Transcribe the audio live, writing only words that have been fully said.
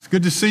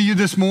Good to see you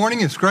this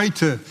morning. It's great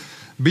to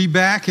be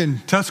back in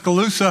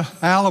Tuscaloosa,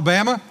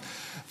 Alabama.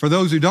 For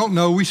those who don't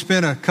know, we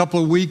spent a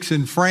couple of weeks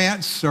in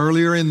France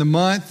earlier in the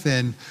month,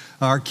 and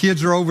our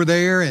kids are over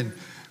there, and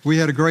we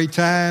had a great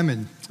time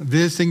and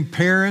visiting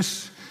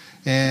Paris.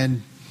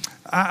 And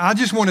I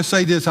just want to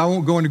say this. I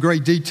won't go into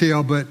great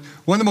detail, but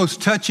one of the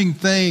most touching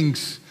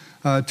things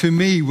to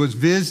me was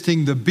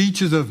visiting the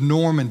beaches of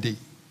Normandy.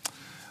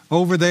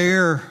 Over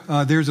there,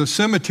 there's a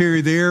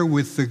cemetery there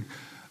with the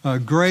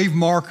grave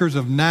markers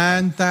of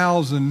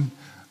 9,000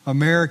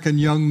 American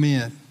young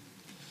men.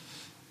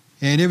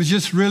 And it was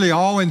just really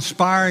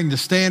awe-inspiring to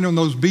stand on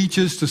those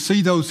beaches, to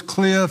see those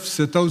cliffs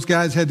that those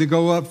guys had to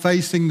go up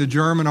facing the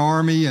German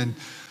army, and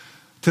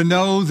to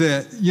know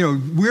that,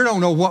 we don't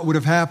know what would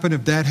have happened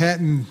if that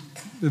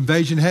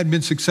invasion hadn't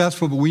been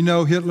successful, but we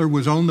know Hitler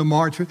was on the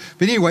march. But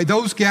anyway,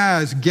 those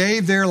guys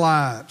gave their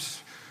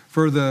lives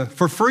for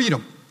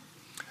freedom,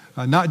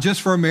 not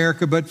just for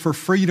America, but for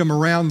freedom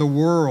around the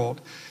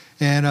world.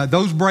 And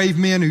those brave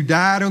men who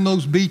died on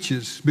those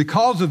beaches,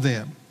 because of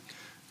them,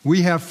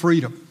 we have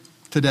freedom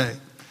today.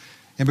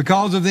 And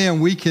because of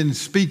them, we can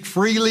speak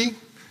freely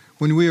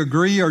when we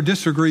agree or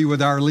disagree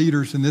with our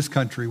leaders in this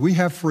country. We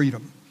have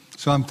freedom.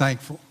 So I'm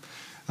thankful.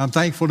 I'm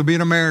thankful to be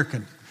an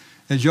American.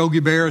 As Yogi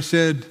Berra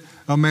said,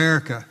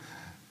 America,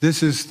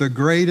 this is the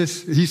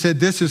greatest. He said,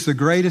 this is the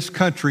greatest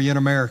country in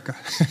America.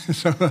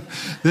 So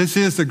this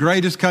is the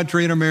greatest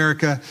country in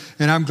America,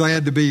 and I'm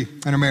glad to be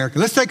an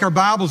American. Let's take our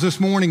Bibles this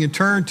morning and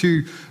turn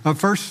to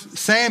 1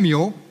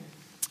 Samuel,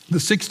 the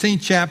 16th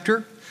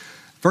chapter.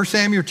 1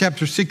 Samuel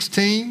chapter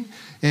 16,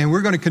 and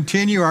we're going to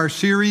continue our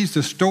series,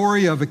 The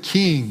Story of a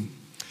King.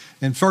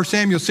 In 1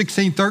 Samuel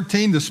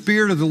 16:13, the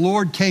Spirit of the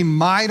Lord came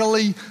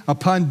mightily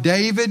upon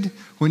David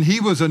when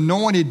he was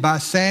anointed by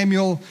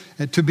Samuel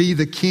to be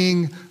the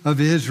king of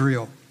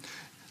Israel.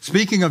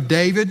 Speaking of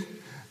David,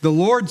 the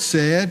Lord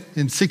said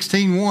in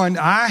 16:1,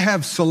 I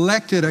have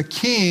selected a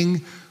king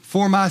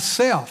for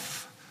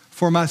myself.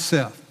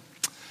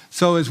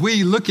 So as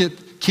we look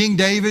at King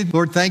David,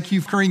 Lord, thank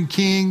you for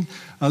King.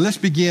 Let's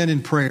begin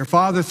in prayer.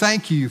 Father,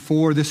 thank you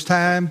for this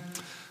time.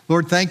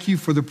 Lord, thank you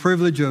for the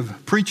privilege of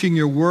preaching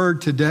your word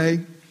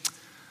today.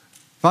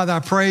 Father, I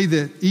pray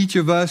that each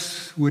of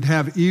us would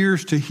have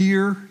ears to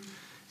hear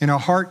and a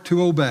heart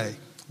to obey,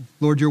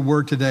 Lord, your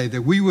word today,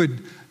 that we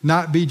would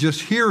not be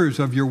just hearers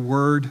of your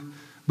word,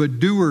 but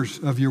doers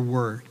of your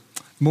word.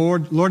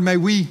 Lord, may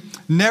we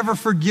never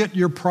forget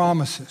your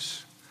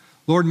promises.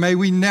 Lord, may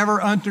we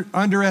never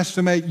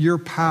underestimate your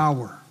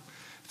power.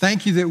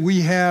 Thank you that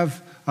we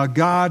have a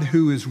God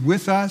who is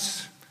with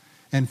us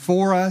and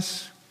for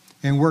us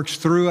and works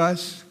through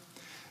us.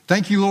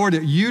 Thank you, Lord,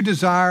 that you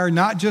desire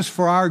not just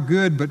for our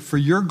good, but for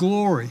your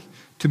glory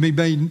to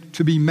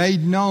be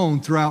made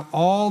known throughout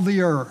all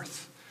the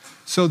earth,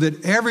 so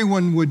that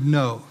everyone would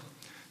know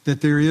that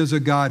there is a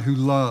God who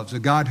loves, a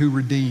God who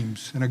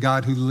redeems, and a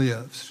God who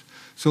lives.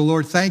 So,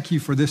 Lord, thank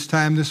you for this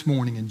time this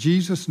morning. In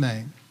Jesus'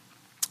 name,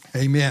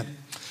 amen.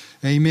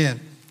 Amen.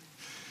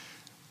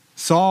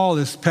 Saul,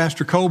 as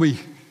Pastor Colby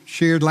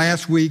shared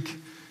last week,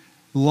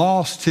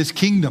 lost his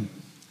kingdom.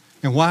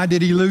 And why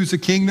did he lose the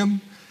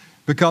kingdom?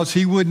 Because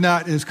he would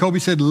not, as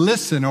Colby said,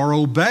 listen or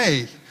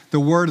obey the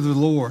word of the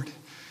Lord.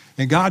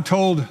 And God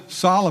told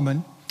Saul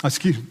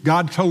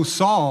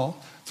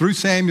through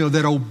Samuel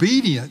that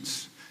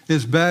obedience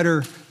is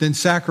better than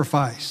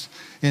sacrifice.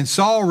 And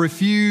Saul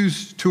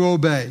refused to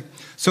obey.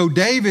 So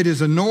David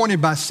is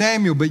anointed by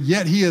Samuel, but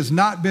yet he has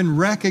not been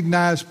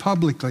recognized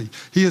publicly.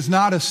 He has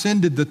not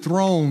ascended the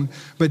throne,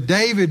 but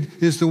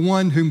David is the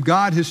one whom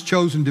God has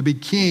chosen to be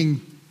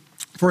king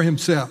for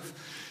himself.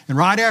 And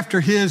right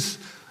after his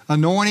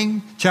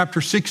anointing,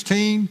 chapter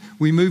 16,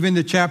 we move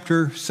into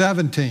chapter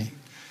 17.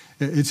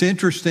 It's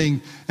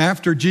interesting,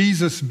 after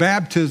Jesus'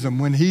 baptism,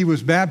 when he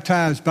was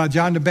baptized by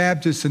John the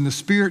Baptist and the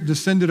Spirit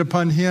descended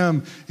upon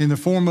him in the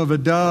form of a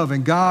dove,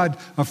 and God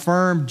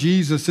affirmed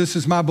Jesus, this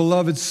is my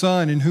beloved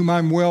Son in whom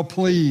I'm well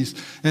pleased.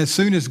 As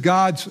soon as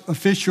God's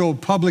official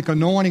public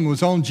anointing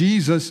was on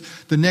Jesus,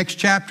 the next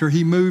chapter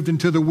he moved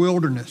into the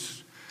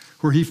wilderness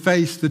where he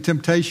faced the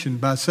temptation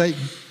by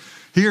Satan.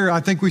 Here,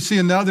 I think we see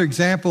another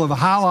example of a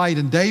highlight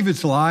in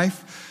David's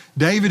life.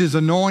 David is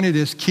anointed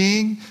as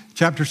king,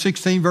 chapter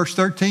 16, verse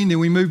 13. Then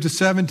we move to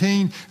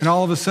 17, and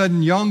all of a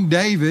sudden, young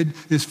David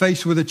is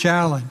faced with a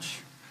challenge.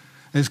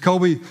 As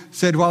Colby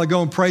said a while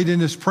ago and prayed in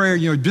his prayer,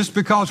 just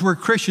because we're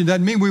Christian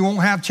doesn't mean we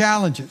won't have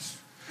challenges.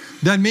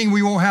 Doesn't mean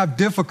we won't have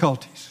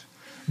difficulties.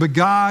 But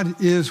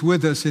God is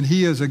with us, and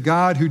he is a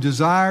God who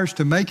desires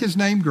to make his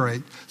name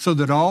great so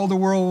that all the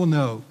world will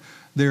know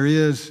there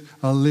is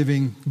a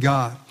living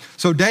God.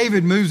 So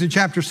David moves in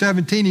chapter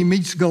 17. He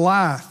meets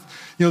Goliath.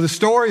 The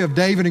story of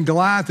David and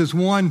Goliath is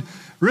one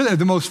really of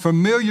the most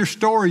familiar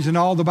stories in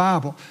all the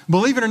Bible.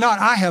 Believe it or not,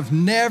 I have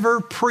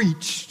never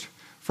preached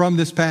from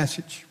this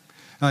passage.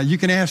 You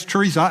can ask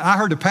Teresa. I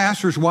heard a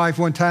pastor's wife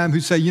one time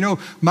who said,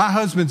 my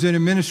husband's in a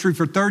ministry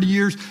for 30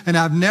 years, and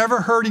I've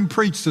never heard him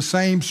preach the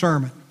same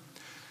sermon.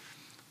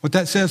 What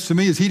that says to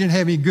me is he didn't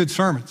have any good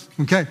sermons,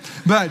 okay?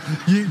 But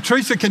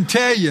Teresa can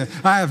tell you,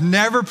 I have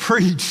never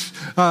preached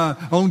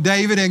on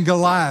David and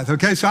Goliath,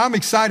 okay? So I'm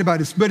excited about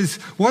this, but it's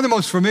one of the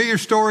most familiar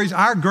stories.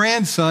 Our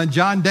grandson,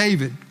 John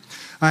David,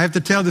 I have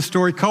to tell the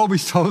story.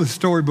 Colby's told the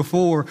story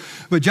before,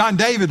 but John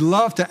David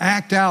loved to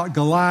act out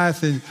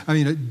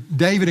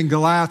David and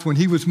Goliath when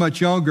he was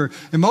much younger,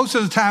 and most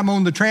of the time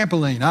on the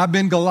trampoline. I've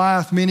been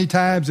Goliath many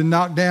times and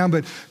knocked down,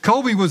 but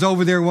Colby was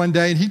over there one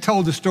day, and he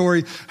told the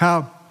story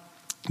how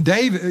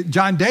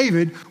John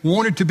David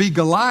wanted to be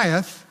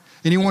Goliath,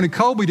 and he wanted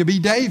Colby to be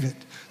David.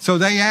 So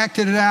they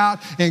acted it out,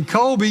 and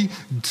Colby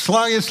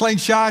slung his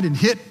slingshot and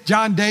hit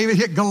John David,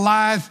 hit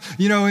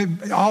Goliath,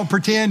 all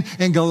pretend,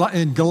 and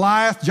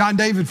Goliath, John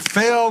David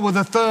fell with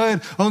a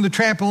thud on the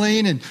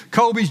trampoline, and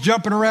Colby's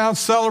jumping around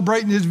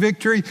celebrating his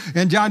victory,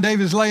 and John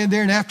David's laying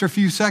there, and after a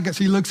few seconds,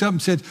 he looks up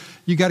and said,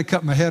 "You got to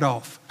cut my head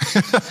off."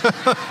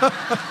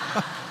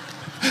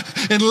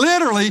 And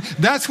literally,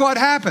 that's what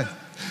happened.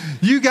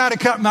 You got to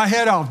cut my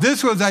head off.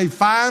 This was a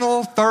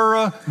final,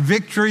 thorough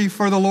victory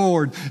for the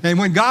Lord. And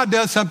when God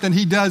does something,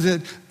 he does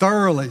it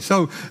thoroughly.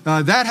 So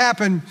that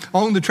happened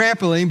on the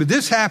trampoline, but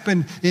this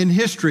happened in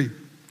history.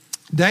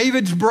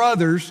 David's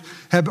brothers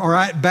are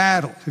at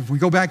battle. If we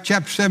go back to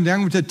chapter 7, I'm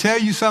going to tell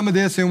you some of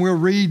this, and we'll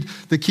read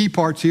the key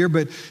parts here.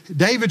 But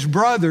David's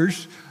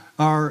brothers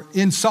are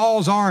in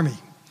Saul's army.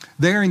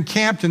 They're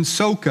encamped in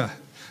Soka.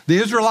 The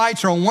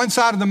Israelites are on one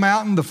side of the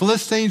mountain. The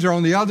Philistines are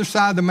on the other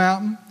side of the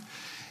mountain.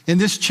 And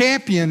this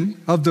champion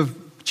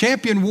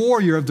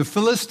warrior of the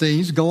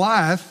Philistines,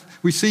 Goliath,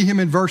 we see him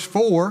in verse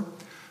 4,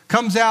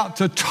 comes out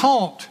to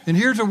taunt, and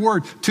here's a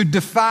word, to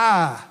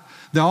defy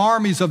the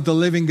armies of the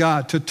living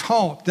God, to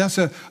taunt. That's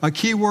a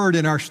key word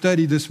in our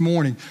study this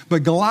morning.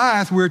 But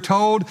Goliath, we're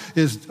told,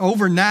 is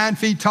over 9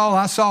 feet tall.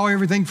 I saw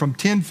everything from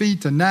 10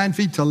 feet to 9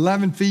 feet to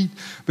 11 feet.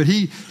 But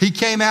he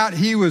came out,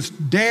 he was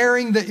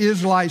daring the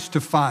Israelites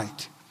to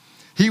fight.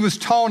 He was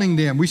taunting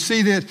them. We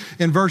see that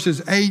in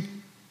verses 8,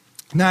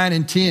 9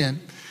 and 10.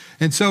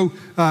 And so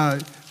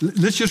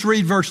let's just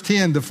read verse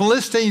 10. The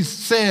Philistines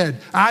said,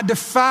 "I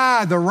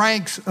defy the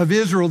ranks of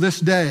Israel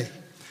this day.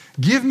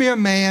 Give me a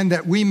man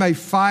that we may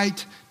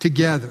fight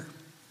together."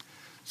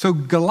 So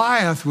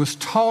Goliath was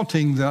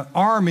taunting the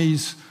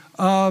armies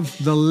of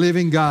the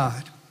living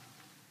God.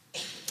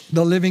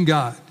 The living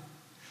God.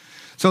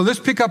 So let's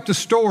pick up the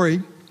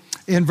story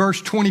in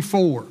verse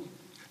 24.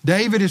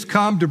 David has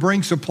come to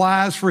bring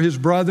supplies for his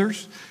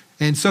brothers.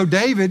 And so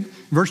David,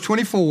 verse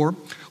 24,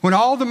 when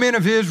all the men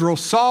of Israel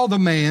saw the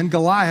man,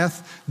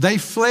 Goliath, they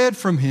fled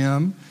from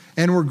him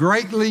and were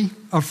greatly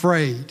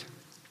afraid.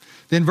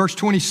 Then verse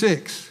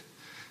 26,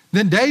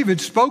 then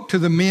David spoke to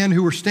the men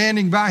who were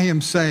standing by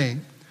him,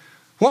 saying,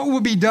 "What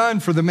will be done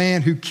for the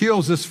man who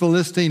kills this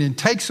Philistine and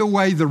takes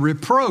away the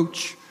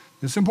reproach,"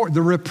 this is important,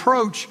 the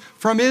reproach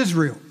from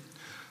Israel?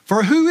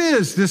 "For who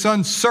is this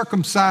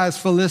uncircumcised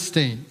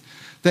Philistine,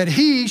 that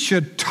he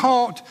should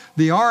taunt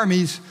the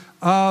armies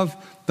of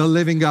the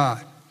living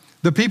God?"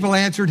 The people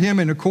answered him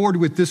in accord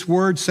with this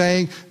word,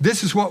 saying,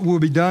 "This is what will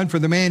be done for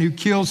the man who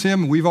kills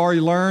him." And we've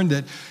already learned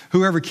that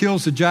whoever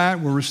kills the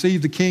giant will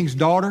receive the king's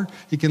daughter.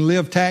 He can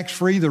live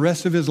tax-free the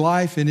rest of his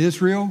life in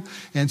Israel.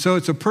 And so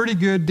it's a pretty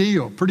good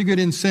deal, pretty good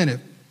incentive.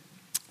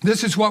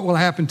 This is what will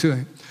happen to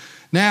him.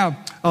 Now,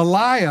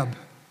 Eliab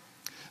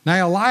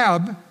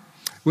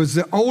was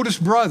the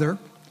oldest brother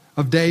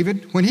of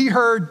David. When he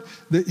heard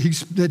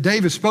that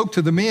David spoke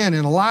to the men,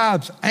 and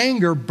Eliab's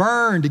anger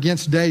burned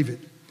against David.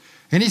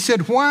 And he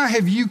said, "Why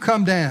have you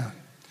come down?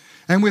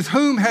 And with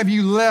whom have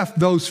you left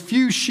those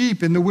few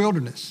sheep in the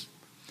wilderness?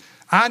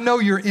 I know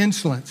your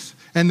insolence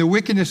and the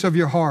wickedness of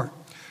your heart,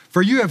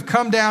 for you have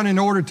come down in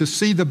order to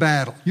see the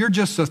battle. You're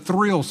just a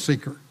thrill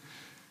seeker."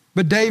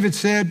 But David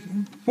said,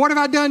 "What have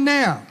I done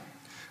now?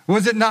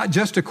 Was it not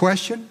just a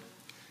question?"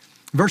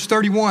 Verse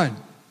 31,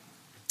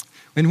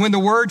 and when the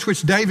words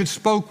which David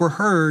spoke were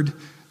heard,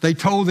 they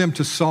told them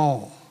to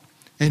Saul,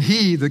 and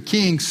he, the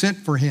king,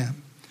 sent for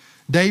him.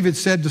 David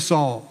said to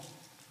Saul,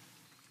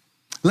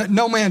 "Let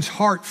no man's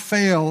heart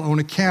fail on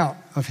account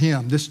of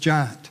him, this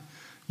giant.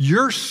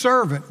 Your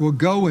servant will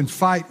go and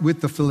fight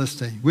with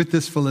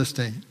this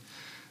Philistine."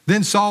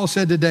 Then Saul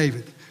said to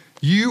David,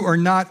 "You are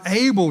not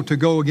able to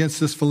go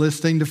against this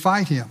Philistine to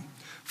fight him,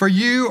 for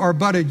you are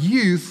but a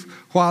youth,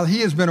 while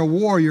he has been a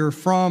warrior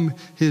from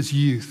his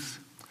youth."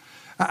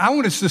 I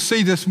want us to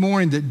see this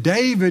morning that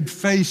David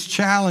faced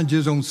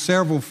challenges on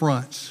several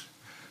fronts.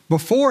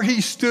 Before he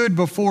stood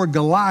before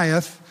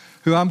Goliath,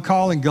 who I'm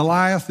calling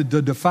Goliath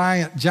the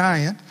defiant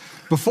giant,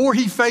 before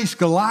he faced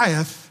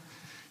Goliath,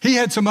 he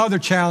had some other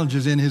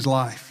challenges in his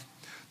life.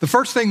 The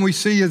first thing we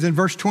see is in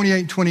verse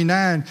 28 and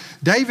 29,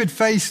 David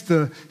faced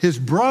his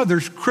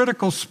brother's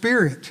critical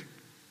spirit.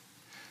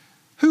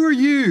 "Who are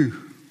you?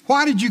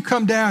 Why did you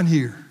come down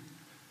here?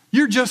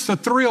 You're just a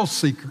thrill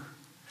seeker."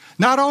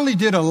 Not only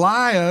did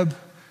Eliab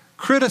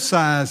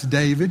criticize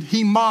David,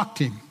 he mocked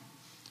him.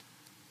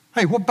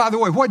 "Hey, by the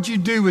way, what'd you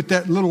do with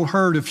that little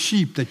herd of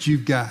sheep that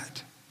you've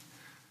got?"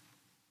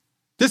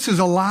 This is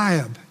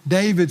Eliab,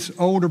 David's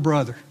older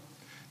brother.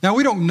 Now,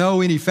 we don't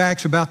know any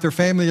facts about their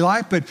family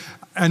life, but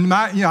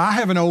I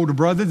have an older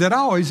brother that I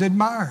always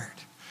admired.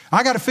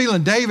 I got a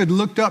feeling David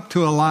looked up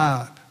to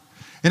Eliab.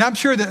 And I'm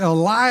sure that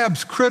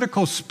Eliab's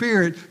critical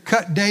spirit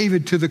cut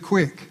David to the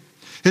quick.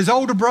 His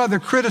older brother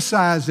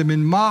criticized him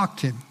and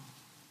mocked him.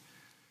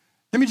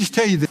 Let me just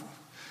tell you this.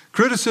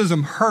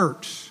 Criticism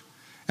hurts,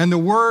 and the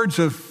words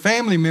of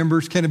family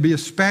members can be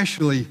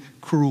especially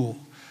cruel.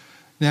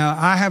 Now,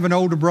 I have an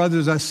older brother,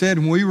 as I said,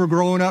 when we were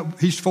growing up,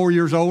 he's 4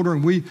 years older,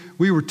 and we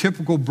were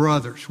typical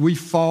brothers. We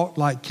fought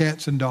like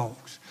cats and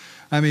dogs.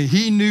 I mean,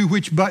 he knew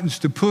which buttons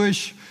to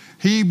push.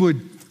 He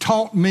would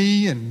taunt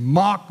me and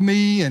mock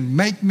me and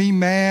make me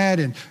mad,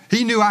 and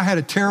he knew I had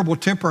a terrible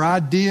temper. I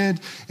did,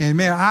 and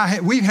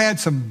man, we've had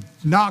some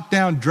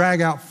knockdown,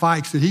 drag-out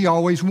fights that he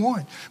always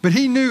won. But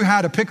he knew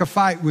how to pick a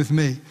fight with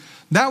me.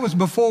 That was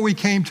before we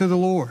came to the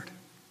Lord.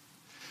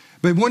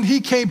 But when he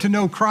came to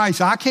know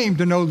Christ, I came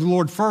to know the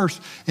Lord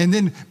first, and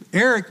then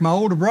Eric, my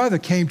older brother,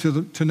 came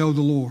to know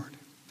the Lord.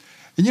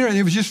 And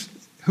it was just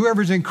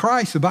whoever's in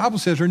Christ, the Bible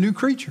says, are new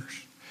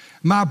creatures.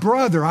 My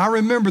brother, I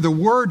remember the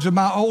words of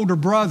my older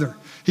brother.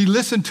 He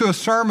listened to a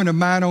sermon of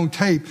mine on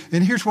tape,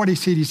 and here's what he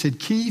said. He said,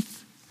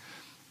 Keith,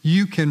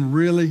 you can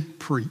really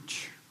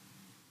preach.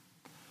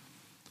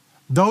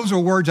 Those are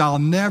words I'll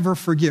never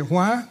forget.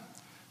 Why?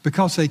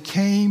 Because they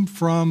came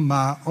from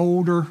my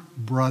older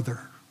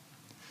brother.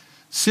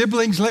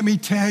 Siblings, let me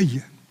tell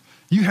you,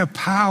 you have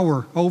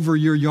power over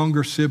your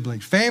younger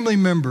siblings. Family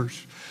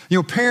members,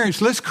 parents,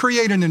 let's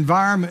create an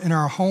environment in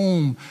our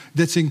home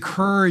that's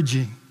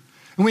encouraging.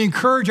 And we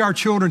encourage our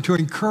children to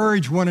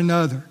encourage one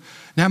another.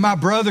 Now, my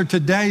brother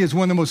today is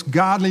one of the most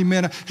godly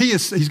men.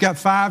 He's got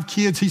 5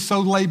 kids. He's so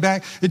laid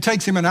back. It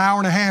takes him an hour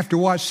and a half to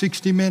watch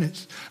 60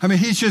 Minutes. I mean,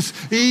 he's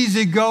just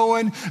easy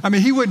going. I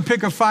mean, he wouldn't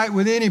pick a fight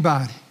with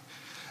anybody.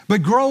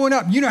 But growing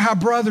up, you know how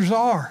brothers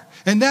are.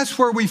 And that's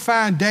where we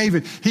find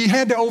David. He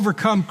had to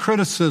overcome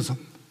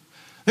criticism.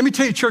 Let me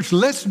tell you, church,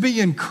 let's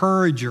be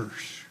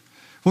encouragers.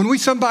 When we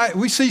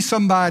see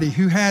somebody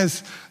who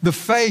has the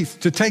faith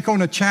to take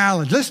on a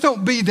challenge, let's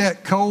don't be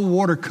that cold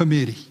water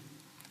committee.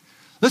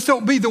 Let's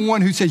don't be the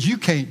one who says, you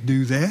can't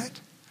do that.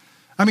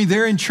 I mean,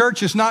 they're in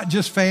church. It's not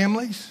just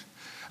families.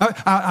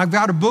 I've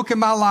got a book in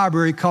my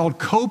library called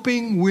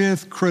Coping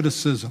with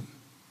Criticism.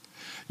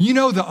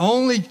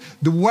 The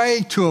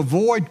way to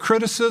avoid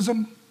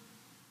criticism,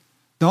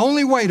 the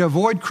only way to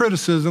avoid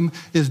criticism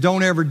is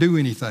don't ever do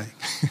anything.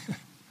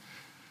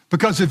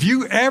 Because if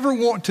you ever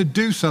want to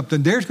do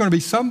something, there's going to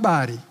be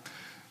somebody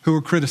who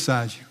will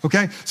criticize you,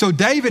 okay? So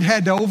David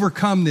had to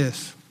overcome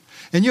this.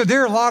 And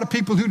there are a lot of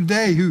people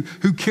today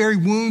who carry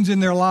wounds in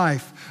their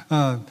life.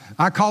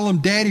 I call them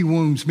daddy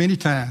wounds many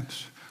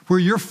times, where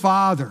your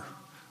father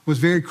was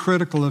very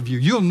critical of you.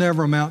 You'll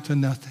never amount to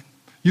nothing.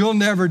 You'll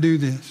never do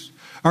this.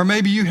 Or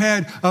maybe you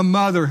had a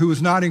mother who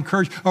was not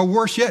encouraged, or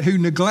worse yet, who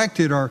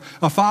neglected, or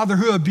a father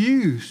who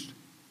abused.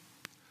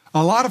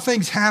 A lot of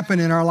things happen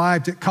in our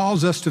life that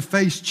cause us to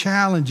face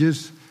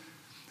challenges.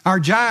 Our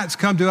giants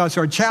come to us.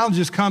 Our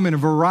challenges come in a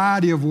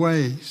variety of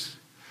ways.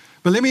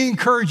 But let me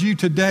encourage you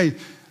today.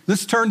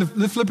 Let's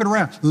flip it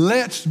around.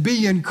 Let's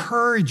be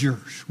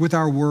encouragers with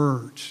our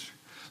words.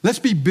 Let's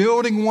be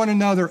building one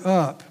another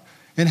up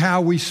in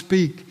how we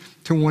speak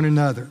to one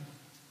another.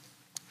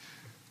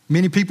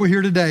 Many people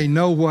here today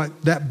know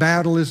what that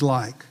battle is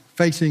like,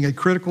 facing a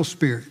critical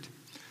spirit.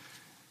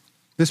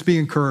 Let's be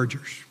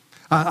encouragers.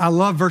 I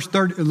love verse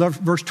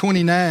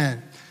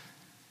 29.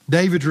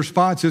 David's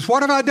response is,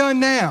 what have I done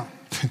now?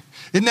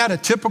 Isn't that a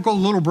typical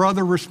little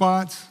brother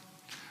response?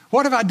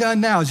 What have I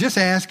done now? It's just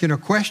asking a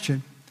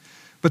question.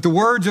 But the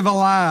words of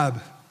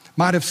Eliab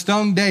might have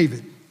stung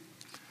David,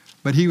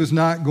 but he was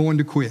not going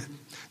to quit.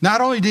 Not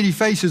only did he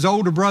face his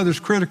older brother's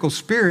critical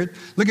spirit,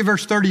 look at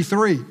verse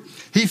 33.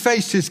 He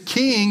faced his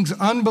king's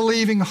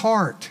unbelieving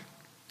heart.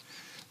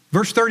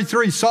 Verse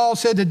 33, Saul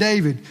said to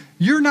David,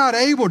 you're not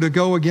able to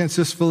go against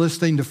this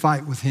Philistine to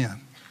fight with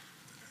him.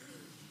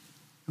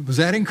 Was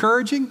that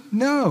encouraging?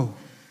 No.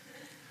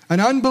 An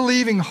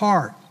unbelieving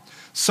heart.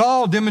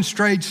 Saul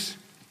demonstrates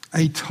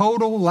a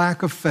total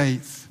lack of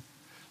faith.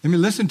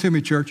 Listen to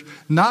me, church.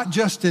 Not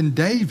just in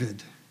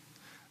David,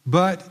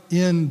 but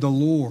in the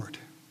Lord.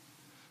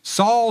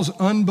 Saul's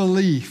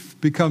unbelief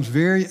becomes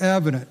very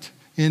evident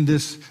in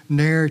this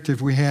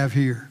narrative we have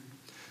here.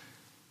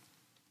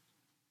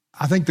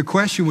 I think the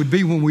question would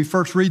be when we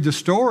first read the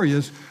story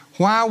is,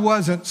 why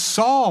wasn't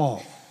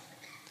Saul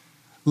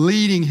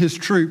leading his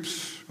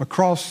troops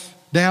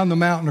down the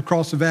mountain,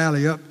 across the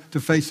valley, up to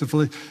face the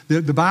Philistines?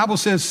 The Bible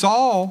says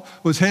Saul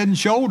was head and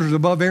shoulders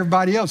above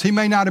everybody else. He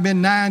may not have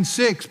been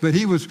 9'6", but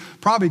he was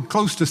probably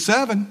close to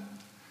 7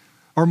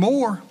 or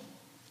more.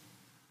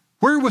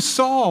 Where was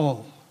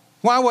Saul?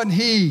 Why wasn't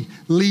he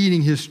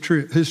leading his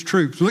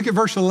troops? Look at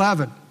verse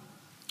 11.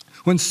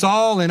 When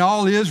Saul and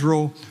all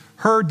Israel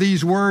heard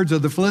these words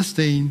of the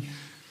Philistine,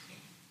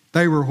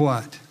 they were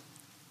what?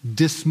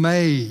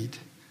 Dismayed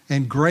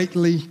and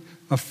greatly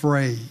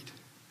afraid.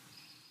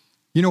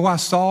 You know why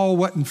Saul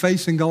wasn't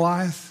facing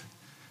Goliath?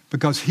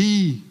 Because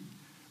he,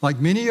 like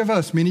many of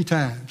us many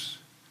times,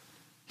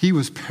 he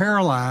was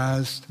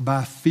paralyzed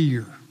by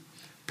fear.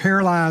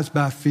 Paralyzed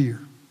by fear.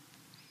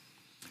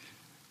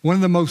 One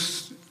of the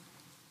most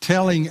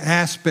telling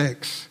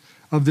aspects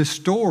of this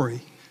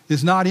story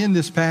is not in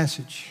this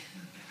passage,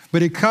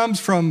 but it comes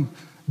from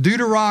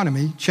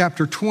Deuteronomy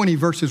chapter 20,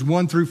 verses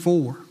 1 through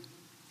 4.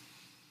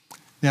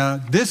 Now,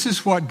 this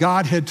is what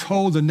God had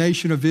told the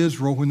nation of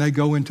Israel when they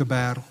go into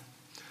battle.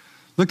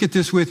 Look at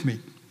this with me.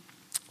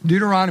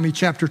 Deuteronomy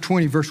chapter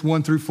 20, verse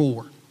 1 through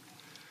 4.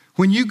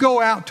 When you go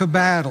out to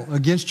battle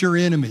against your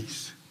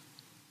enemies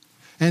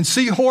and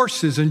see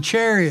horses and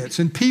chariots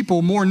and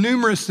people more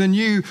numerous than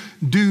you,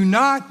 do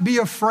not be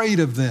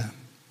afraid of them.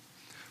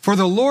 For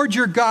the Lord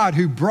your God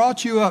who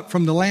brought you up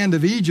from the land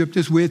of Egypt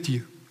is with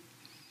you.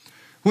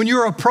 When you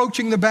are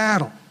approaching the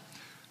battle,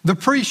 the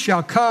priest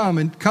shall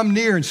come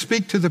near and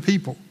speak to the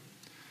people.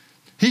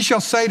 He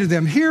shall say to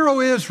them, Hear, O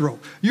Israel,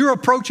 you're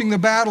approaching the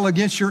battle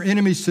against your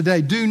enemies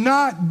today. Do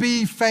not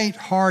be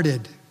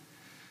faint-hearted.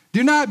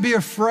 Do not be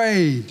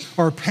afraid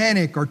or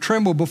panic or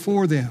tremble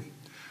before them.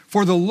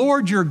 For the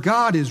Lord your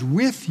God is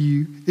with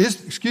you.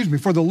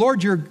 For the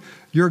Lord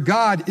your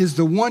God is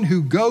the one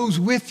who goes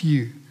with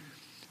you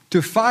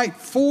to fight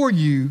for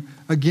you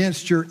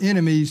against your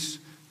enemies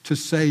to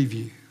save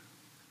you.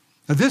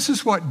 Now, this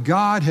is what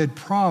God had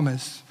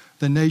promised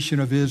the nation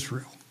of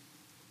Israel.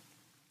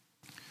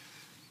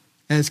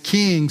 As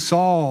king,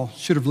 Saul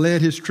should have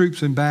led his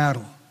troops in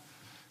battle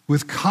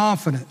with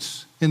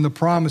confidence in the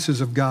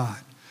promises of God.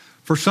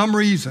 For some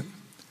reason,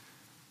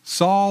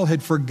 Saul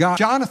had forgotten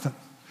Jonathan.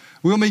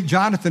 We'll meet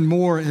Jonathan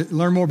more,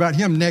 learn more about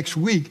him next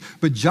week.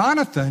 But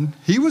Jonathan,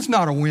 he was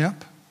not a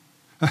wimp.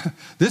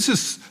 This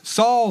is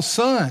Saul's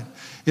son.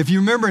 If you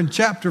remember in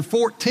chapter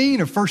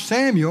 14 of 1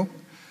 Samuel,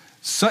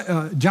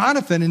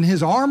 Jonathan and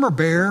his armor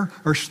bearer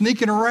are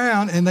sneaking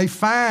around and they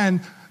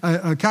find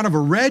a kind of a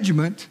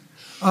regiment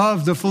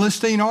of the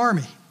Philistine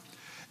army.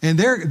 And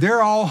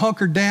they're all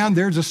hunkered down.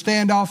 There's a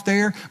standoff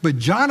there. But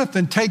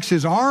Jonathan takes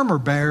his armor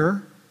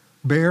bearer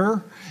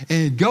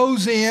and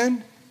goes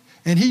in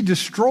and he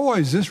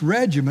destroys this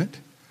regiment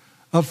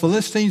of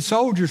Philistine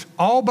soldiers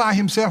all by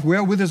himself,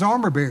 with his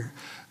armor bearer.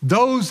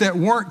 Those that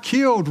weren't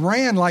killed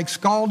ran like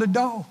scalded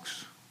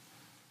dogs.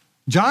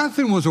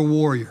 Jonathan was a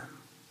warrior.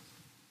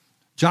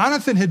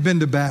 Jonathan had been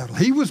to battle.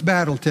 He was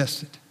battle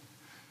tested.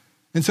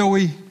 And so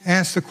we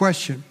ask the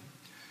question,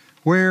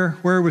 where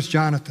was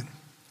Jonathan?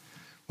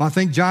 Well, I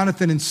think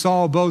Jonathan and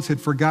Saul both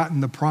had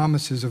forgotten the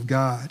promises of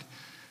God.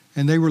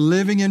 And they were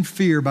living in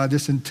fear by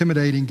this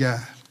intimidating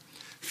guy.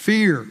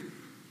 Fear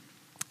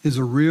is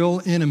a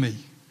real enemy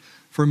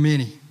for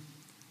many.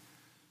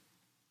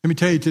 Let me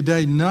tell you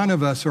today, none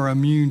of us are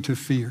immune to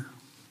fear.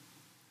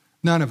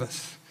 None of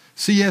us.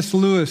 C.S.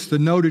 Lewis, the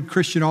noted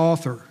Christian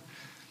author,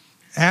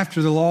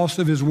 after the loss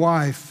of his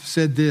wife,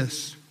 said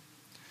this.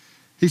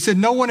 He said,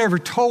 no one ever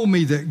told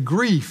me that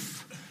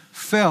grief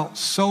felt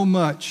so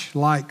much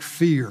like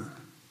fear.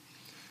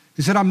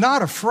 He said, I'm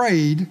not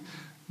afraid,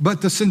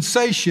 but the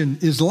sensation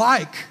is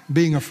like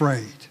being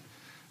afraid.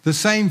 The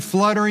same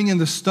fluttering in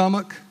the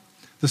stomach,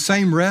 the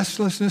same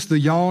restlessness, the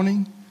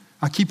yawning.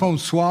 I keep on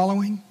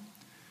swallowing.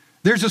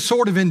 There's a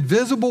sort of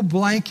invisible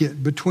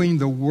blanket between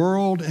the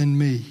world and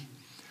me.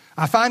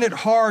 I find it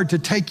hard to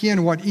take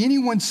in what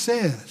anyone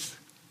says.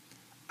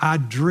 I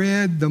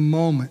dread the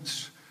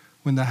moments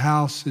when the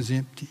house is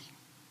empty.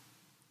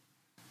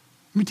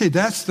 Let me tell you,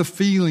 that's the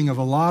feeling of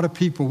a lot of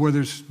people,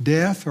 whether it's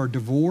death or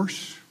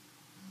divorce.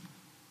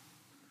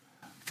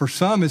 For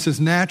some, it's as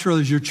natural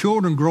as your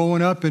children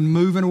growing up and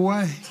moving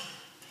away.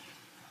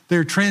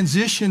 There are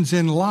transitions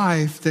in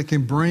life that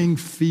can bring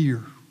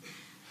fear.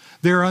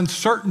 There are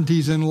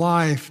uncertainties in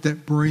life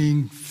that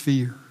bring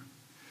fear.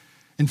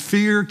 And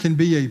fear can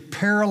be a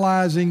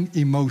paralyzing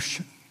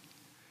emotion.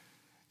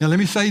 Now, let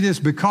me say this.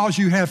 Because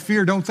you have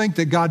fear, don't think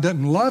that God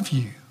doesn't love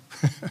you.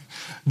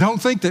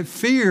 Don't think that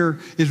fear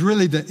is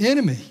really the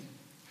enemy.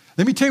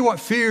 Let me tell you what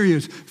fear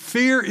is.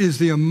 Fear is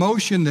the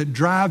emotion that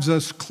drives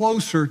us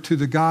closer to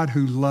the God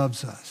who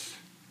loves us,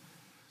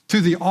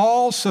 to the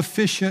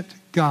all-sufficient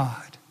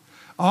God.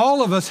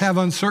 All of us have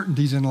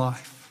uncertainties in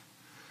life.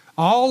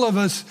 All of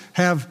us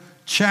have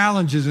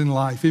challenges in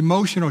life,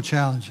 emotional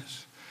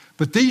challenges.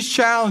 But these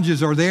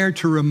challenges are there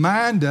to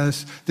remind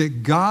us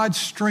that God's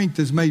strength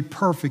is made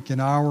perfect in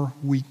our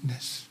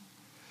weakness.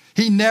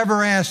 He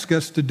never asks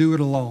us to do it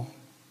alone.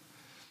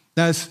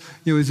 Now,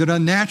 is it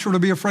unnatural to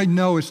be afraid?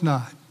 No, it's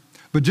not.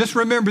 But just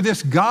remember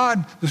this,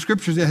 God, the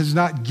scriptures, has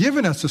not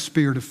given us a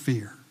spirit of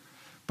fear,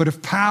 but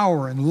of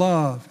power and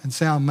love and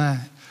sound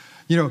mind.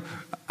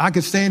 I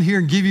could stand here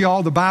and give you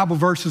all the Bible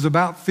verses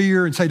about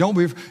fear and say, don't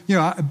be,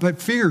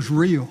 but fear's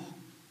real.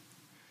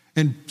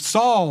 And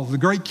Saul, the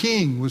great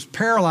king, was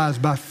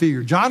paralyzed by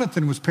fear.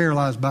 Jonathan was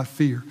paralyzed by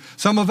fear.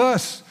 Some of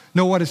us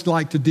know what it's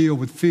like to deal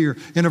with fear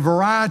in a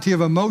variety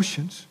of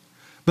emotions.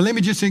 But let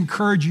me just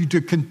encourage you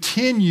to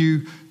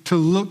continue to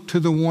look to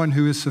the one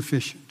who is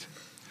sufficient,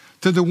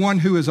 to the one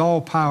who is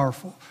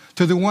all-powerful,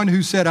 to the one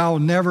who said, I'll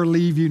never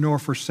leave you nor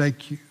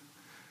forsake you,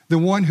 the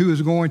one who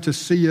is going to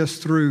see us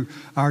through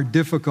our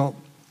difficult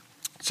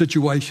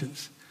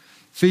situations.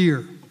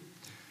 Fear.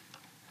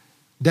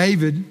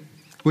 David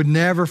would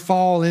never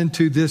fall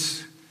into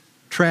this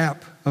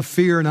trap of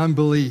fear and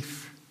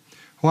unbelief.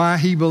 Why?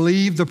 He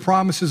believed the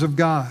promises of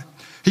God.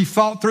 He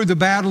fought through the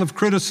battle of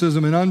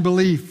criticism and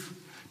unbelief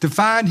to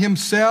find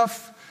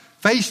himself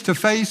face to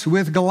face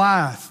with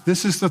Goliath.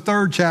 This is the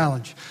third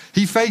challenge.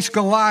 He faced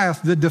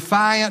Goliath, the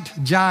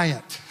defiant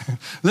giant.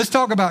 Let's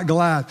talk about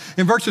Goliath.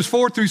 In verses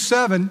 4 through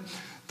 7,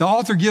 the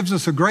author gives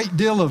us a great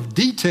deal of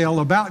detail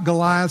about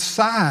Goliath's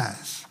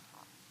size.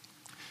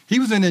 He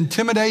was an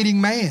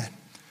intimidating man.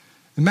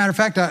 As a matter of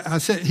fact, I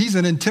said he's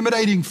an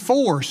intimidating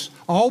force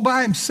all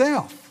by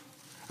himself.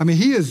 I mean,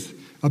 he is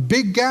a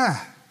big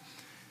guy.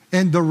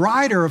 And the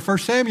writer of 1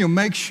 Samuel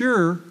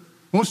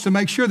wants to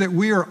make sure that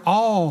we are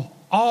all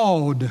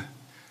awed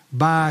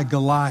by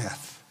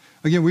Goliath.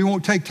 Again, we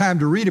won't take time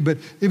to read it, but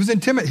it was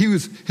intimidating. He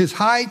was his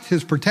height,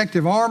 his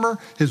protective armor,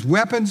 his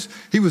weapons.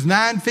 He was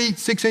 9 feet,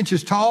 6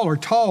 inches tall or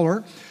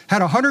taller,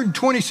 had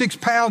 126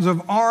 pounds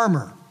of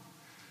armor.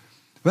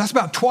 That's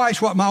about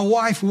twice what my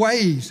wife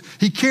weighs.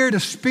 He carried a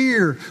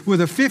spear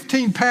with a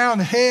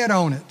 15-pound head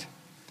on it.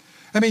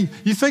 I mean,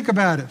 you think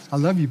about it. I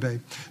love you,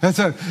 babe. And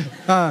so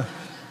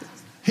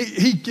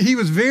he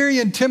was very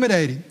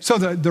intimidating. So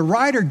the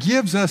writer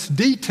gives us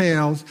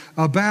details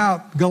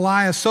about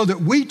Goliath so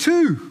that we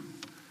too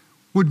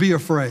would be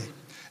afraid.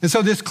 And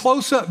so this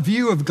close-up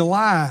view of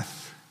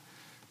Goliath,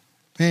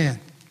 man,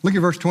 look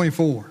at verse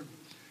 24.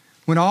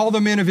 When all the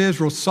men of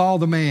Israel saw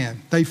the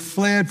man, they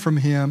fled from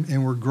him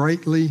and were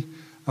greatly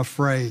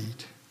afraid.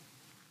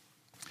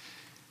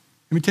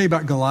 Let me tell you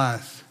about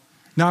Goliath.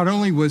 Not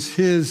only was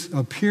his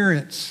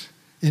appearance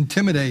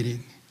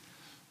intimidating,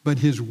 but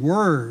his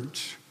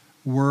words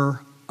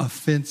were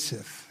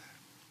offensive.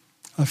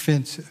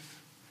 Offensive.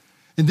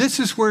 And this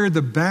is where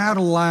the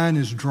battle line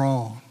is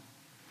drawn.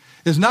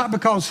 It's not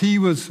because he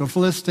was a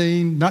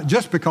Philistine, not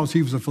just because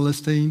he was a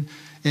Philistine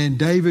and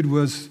David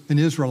was an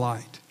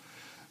Israelite,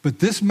 but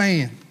this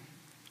man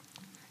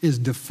is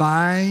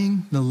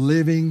defying the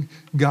living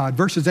God.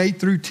 Verses 8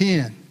 through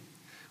 10,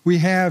 we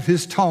have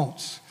his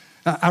taunts.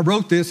 I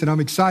wrote this, and I'm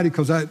excited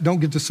because I don't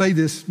get to say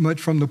this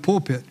much from the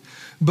pulpit.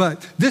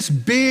 But this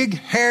big,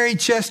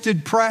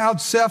 hairy-chested,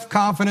 proud,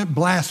 self-confident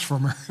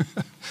blasphemer.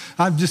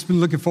 I've just been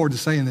looking forward to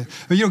saying that.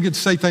 You don't get to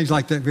say things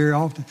like that very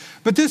often.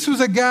 But this was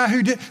a guy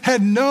who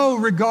had no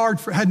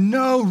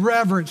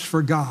reverence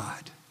for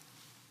God.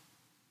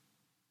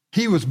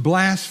 He was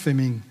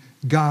blaspheming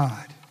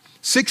God.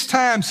 6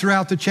 times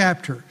throughout the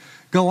chapter,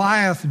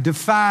 Goliath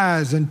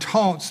defies and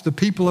taunts the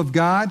people of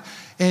God.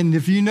 And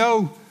if you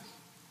know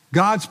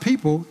God's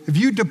people,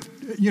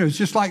 it's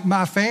just like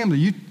my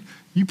family.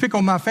 You pick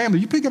on my family,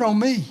 you pick it on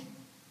me.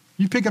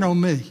 You pick it on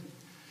me.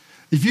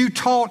 If you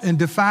taunt and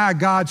defy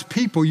God's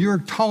people, you're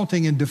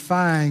taunting and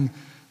defying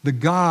the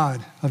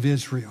God of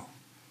Israel,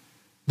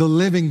 the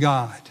living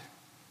God.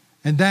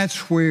 And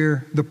that's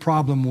where the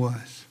problem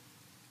was.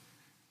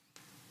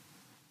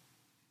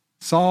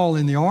 Saul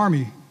and the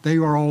army, they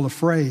are all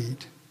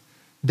afraid.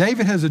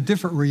 David has a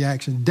different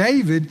reaction.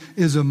 David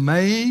is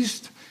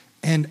amazed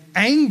and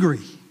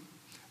angry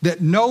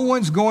that no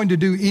one's going to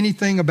do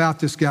anything about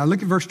this guy.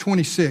 Look at verse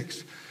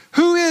 26.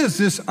 Who is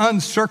this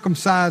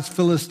uncircumcised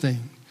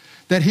Philistine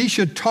that he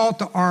should taunt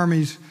the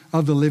armies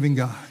of the living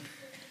God?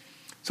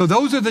 So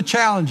those are the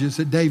challenges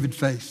that David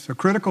faced. A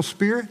critical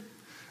spirit,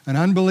 an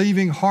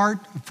unbelieving heart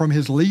from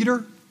his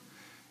leader,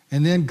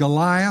 and then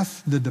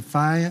Goliath, the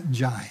defiant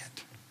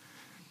giant.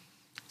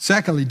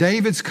 Secondly,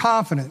 David's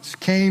confidence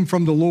came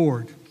from the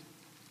Lord.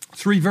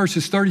 3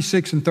 verses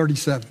 36 and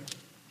 37.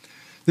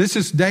 This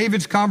is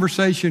David's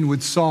conversation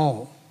with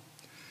Saul.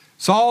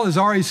 Saul has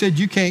already said,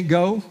 you can't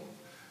go.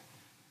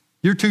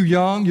 You're too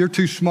young. You're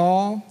too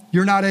small.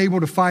 You're not able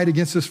to fight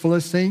against this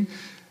Philistine.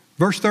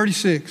 Verse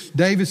 36,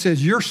 David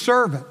says, your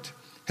servant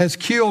has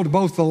killed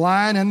both the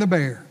lion and the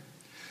bear,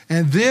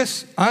 and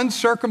this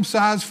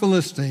uncircumcised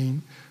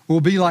Philistine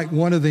will be like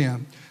one of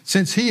them,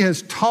 since he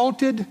has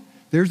taunted,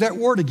 there's that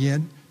word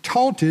again,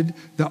 taunted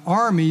the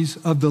armies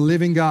of the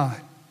living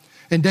God.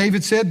 And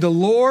David said, the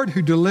Lord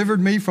who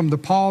delivered me from the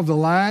paw of the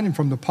lion and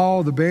from the paw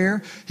of the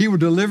bear, he will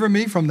deliver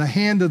me from the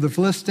hand of the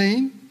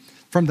Philistine,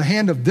 from the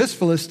hand of this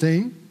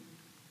Philistine.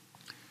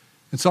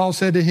 And Saul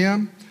said to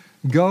him,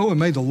 go and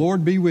may the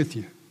Lord be with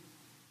you.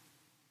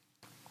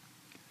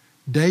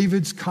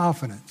 David's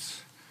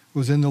confidence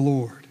was in the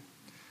Lord.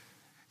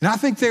 And I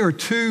think there are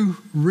 2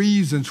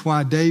 reasons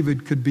why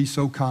David could be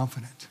so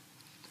confident.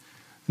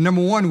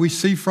 Number 1, we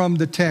see from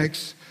the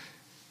text,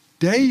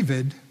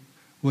 David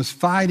was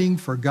fighting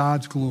for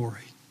God's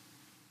glory.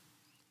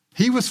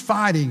 He was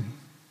fighting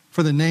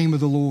for the name of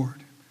the Lord.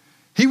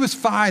 He was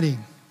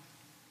fighting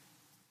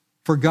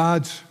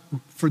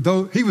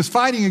he was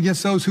fighting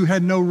against those who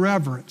had no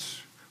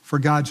reverence for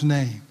God's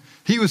name.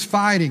 He was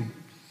fighting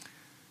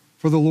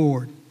for the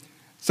Lord.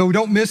 So we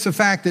don't miss the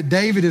fact that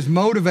David is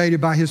motivated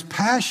by his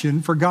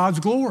passion for God's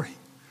glory.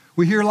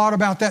 We hear a lot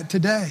about that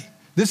today.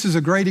 This is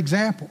a great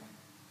example.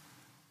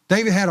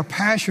 David had a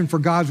passion for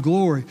God's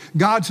glory,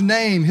 God's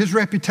name, his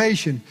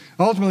reputation,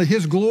 ultimately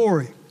his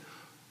glory.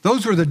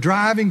 Those were the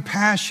driving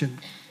passion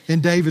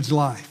in David's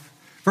life.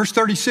 Verse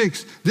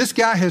 36, this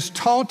guy has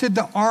taunted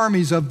the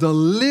armies of the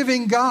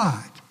living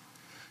God.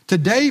 To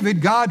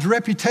David, God's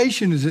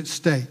reputation is at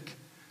stake.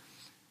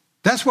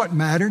 That's what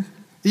mattered.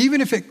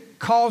 Even if it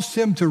caused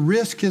him to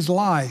risk his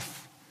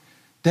life,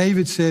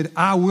 David said,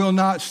 I will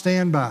not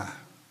stand by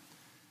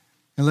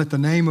and let the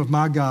name of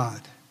my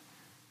God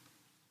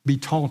be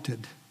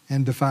taunted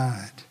and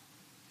defied.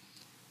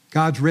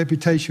 God's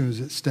reputation was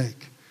at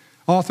stake.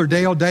 Author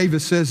Dale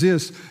Davis says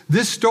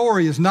this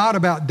story is not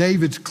about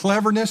David's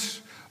cleverness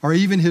or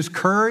even his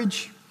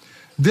courage.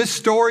 This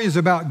story is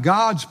about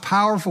God's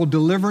powerful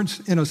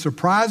deliverance in a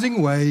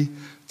surprising way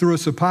through a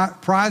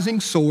surprising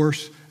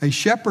source, a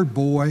shepherd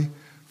boy,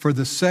 for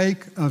the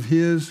sake of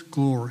his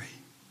glory.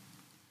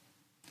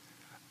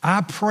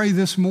 I pray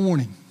this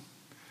morning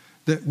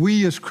that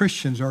we as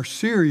Christians are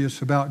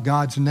serious about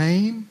God's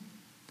name,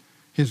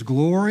 his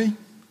glory,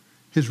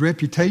 his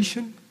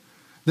reputation,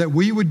 that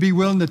we would be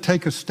willing to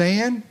take a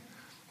stand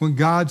when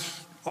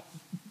God's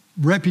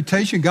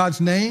reputation,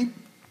 God's name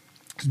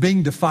is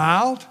being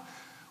defiled,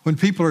 when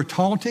people are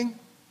taunting,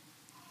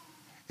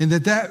 and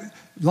that,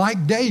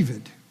 like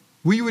David,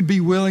 we would be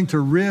willing to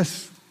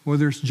risk,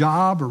 whether it's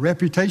job or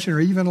reputation or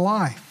even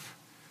life.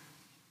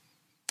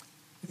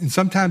 And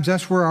sometimes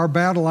that's where our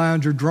battle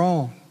lines are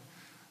drawn,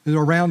 is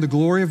around the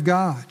glory of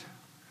God,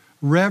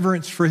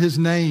 reverence for his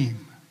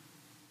name.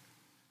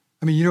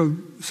 I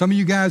mean, some of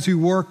you guys who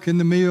work in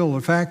the mill or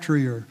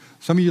factory, or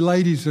some of you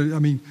ladies,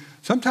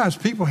 sometimes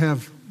people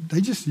they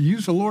just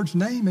use the Lord's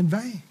name in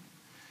vain.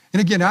 And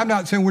again, I'm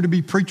not saying we're to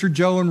be Preacher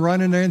Joe and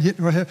running there and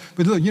hitting our head.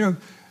 But look,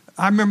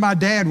 I remember my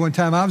dad one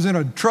time, I was in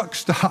a truck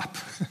stop.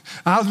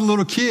 I was a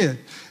little kid.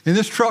 And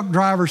this truck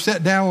driver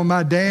sat down with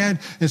my dad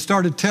and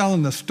started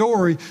telling the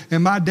story.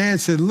 And my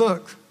dad said,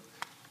 look,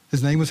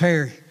 his name was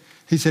Harry.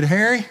 He said,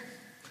 Harry,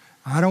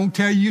 I don't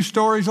tell you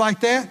stories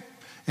like that.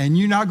 And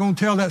you're not going to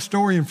tell that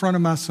story in front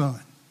of my son.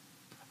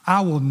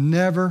 I will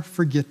never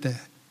forget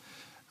that.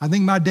 I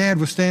think my dad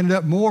was standing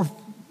up more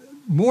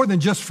than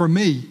just for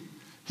me.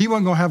 He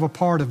wasn't going to have a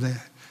part of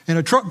that. And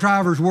a truck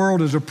driver's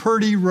world is a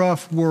pretty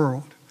rough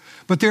world.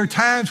 But there are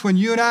times when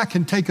you and I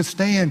can take a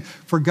stand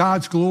for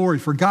God's glory,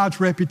 for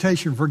God's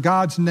reputation, for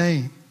God's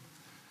name.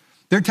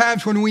 There are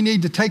times when we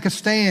need to take a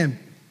stand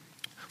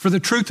for the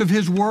truth of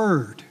his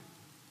word.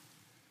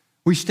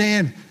 We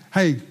stand,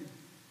 hey,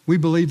 we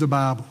believe the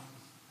Bible,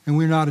 and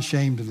we're not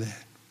ashamed of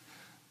that.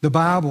 The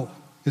Bible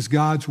is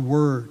God's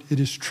word. It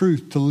is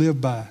truth to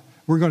live by.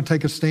 We're going to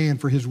take a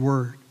stand for his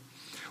word.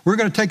 We're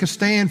going to take a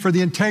stand for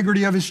the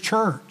integrity of his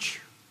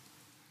church.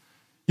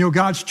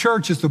 God's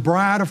church is the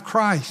bride of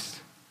Christ.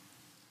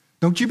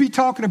 Don't you be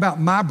talking about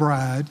my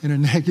bride in a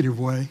negative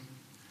way.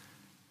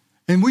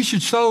 And we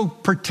should so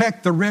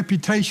protect the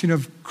reputation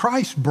of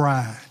Christ's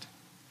bride.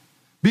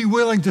 Be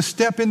willing to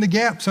step in the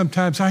gap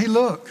sometimes. Say, hey,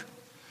 look,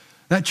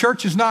 that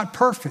church is not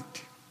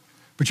perfect.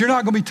 But you're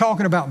not going to be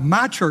talking about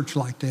my church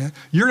like that.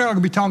 You're not going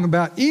to be talking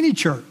about any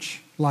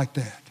church like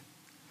that.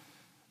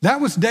 That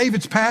was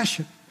David's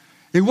passion.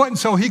 It wasn't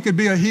so he could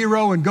be a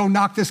hero and go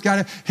knock this guy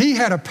down. He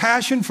had a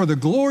passion for the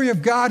glory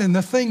of God and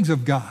the things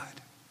of God.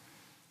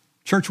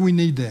 Church, we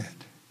need that.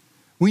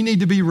 We need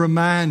to be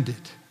reminded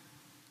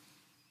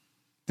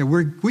that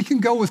we can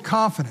go with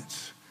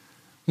confidence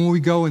when we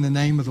go in the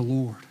name of the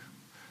Lord.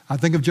 I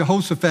think of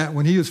Jehoshaphat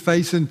when he was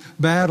facing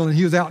battle and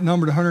he was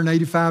outnumbered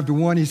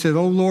 185-1. He said,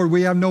 oh, Lord,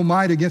 we have no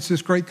might against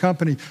this great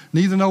company.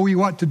 Neither know we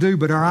what to do,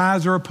 but our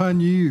eyes are upon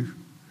you.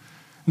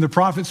 And the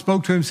prophet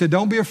spoke to him and said,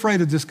 don't be afraid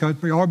of this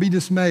country or be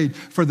dismayed,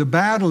 for the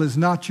battle is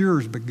not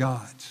yours but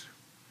God's.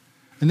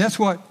 And that's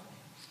what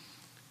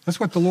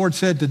the Lord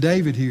said to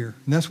David here.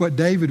 And that's what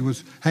David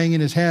was hanging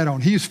his hat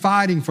on. He was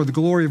fighting for the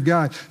glory of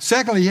God.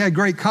 Secondly, he had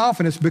great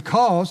confidence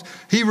because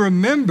he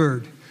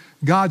remembered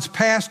God's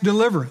past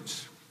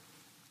deliverance.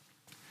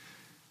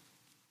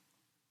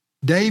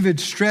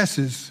 David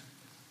stresses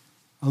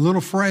a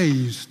little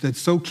phrase that's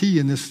so key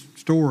in this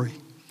story.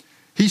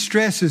 He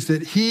stresses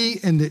that he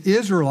and the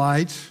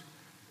Israelites,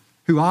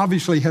 who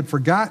obviously had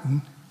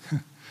forgotten,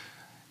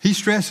 he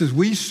stresses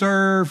we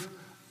serve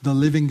the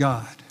living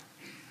God,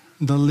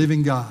 the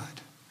living God,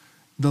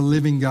 the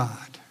living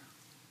God.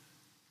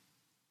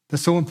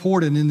 That's so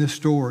important in this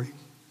story,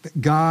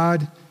 that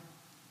God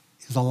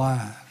is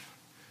alive.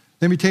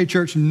 Let me tell you,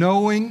 church,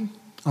 knowing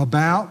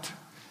about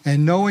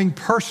and knowing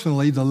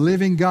personally the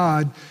living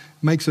God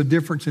makes a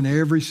difference in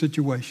every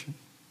situation.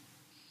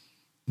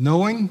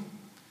 Knowing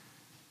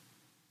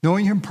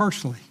him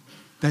personally,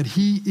 that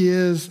he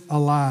is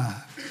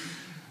alive.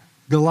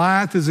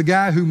 Goliath is a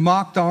guy who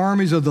mocked the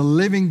armies of the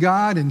living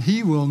God, and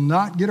he will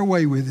not get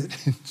away with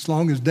it as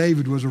long as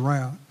David was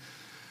around.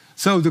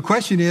 So the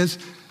question is,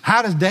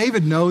 how does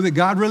David know that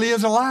God really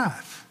is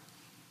alive?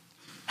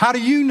 How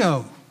do you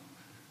know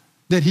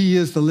that he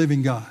is the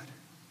living God?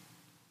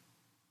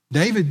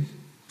 David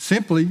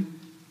simply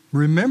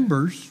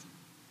remembers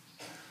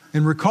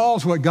and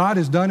recalls what God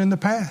has done in the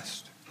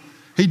past.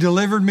 He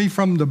delivered me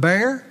from the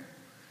bear.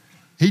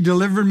 He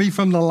delivered me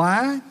from the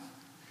lion.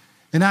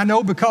 And I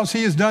know because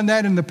he has done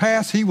that in the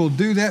past, he will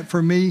do that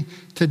for me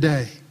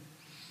today.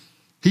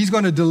 He's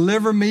going to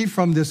deliver me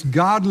from this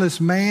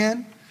godless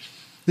man,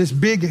 this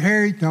big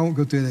hairy, no, I won't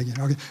go through that again.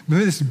 Okay.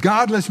 This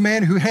godless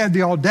man who had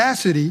the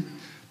audacity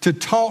to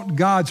taunt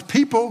God's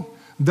people,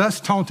 thus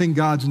taunting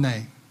God's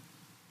name.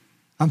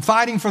 I'm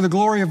fighting for the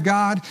glory of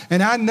God,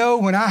 and I know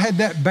when I had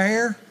that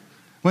bear,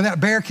 when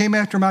that bear came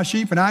after my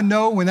sheep, and I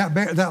know when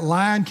that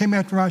lion came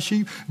after my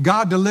sheep,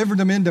 God delivered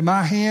them into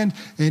my hand,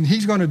 and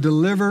he's going to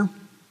deliver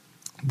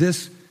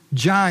this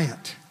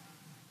giant.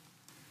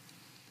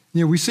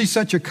 You know, we see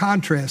such a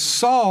contrast.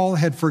 Saul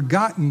had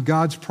forgotten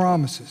God's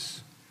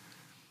promises.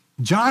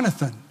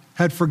 Jonathan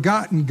had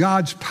forgotten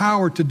God's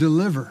power to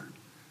deliver,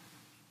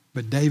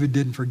 but David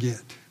didn't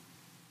forget.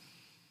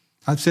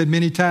 I've said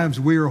many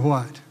times, we are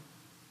what?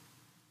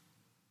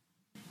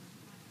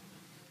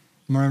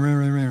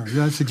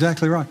 That's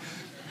exactly right.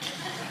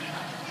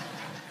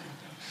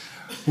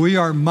 We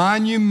are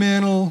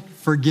monumental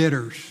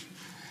forgetters.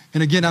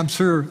 And again, I'm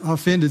sure I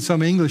offended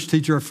some English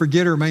teacher. A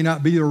forgetter may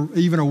not be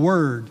even a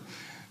word.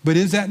 But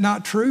is that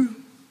not true?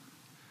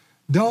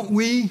 Don't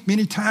we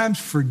many times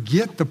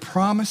forget the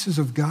promises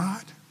of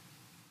God?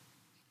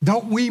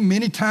 Don't we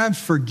many times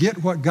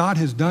forget what God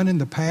has done in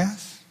the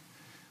past?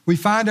 We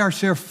find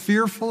ourselves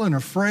fearful and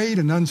afraid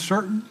and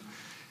uncertain.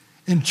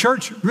 In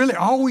church, really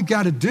all we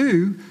got to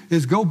do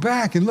is go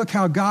back and look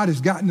how God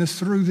has gotten us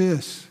through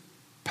this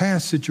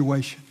past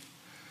situation.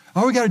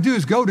 All we got to do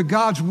is go to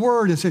God's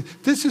word and say,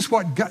 this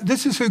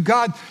is who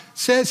God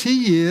says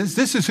he is,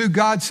 this is who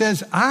God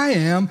says I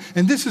am,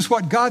 and this is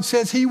what God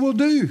says he will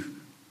do.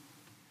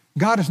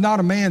 God is not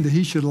a man that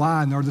he should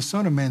lie, nor the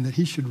son of man that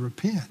he should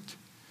repent.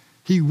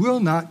 He will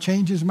not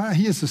change his mind.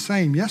 He is the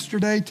same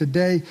yesterday,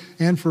 today,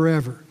 and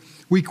forever.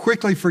 We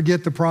quickly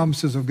forget the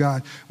promises of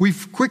God. We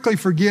quickly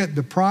forget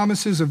the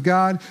promises of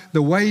God,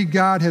 the way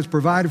God has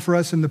provided for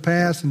us in the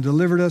past and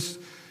delivered us,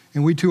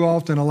 and we too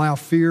often allow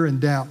fear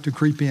and doubt to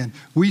creep in.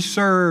 We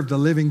serve the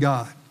living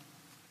God.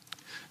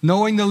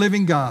 Knowing the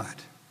living God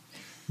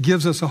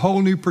gives us a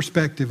whole new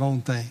perspective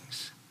on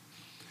things.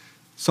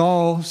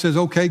 Saul says,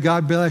 okay,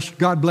 God bless you.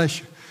 God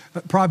bless you.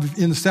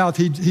 Probably in the South,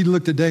 he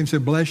looked at David and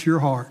said, bless your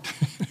heart.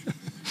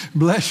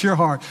 Bless your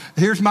heart.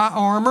 Here's my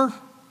armor.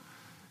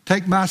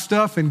 Take my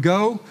stuff and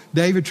go.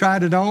 David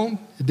tried it on.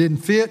 It didn't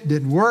fit,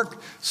 didn't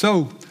work.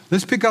 So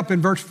let's pick up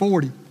in verse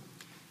 40.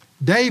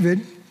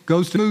 David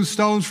goes to move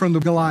stones from the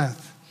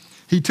Goliath.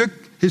 He took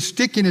his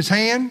stick in his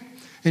hand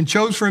and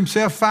chose for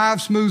himself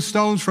 5 smooth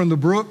stones from the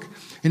brook,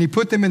 and he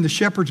put them in the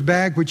shepherd's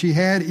bag, which he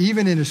had,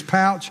 even in his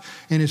pouch,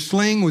 and his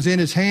sling was in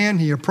his hand.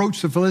 He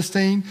approached the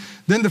Philistine.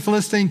 Then the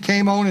Philistine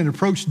came on and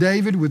approached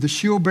David with the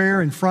shield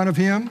bearer in front of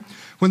him.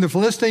 When the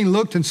Philistine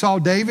looked and saw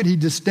David, he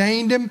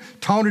disdained him,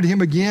 taunted him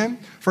again,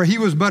 for he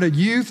was but a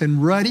youth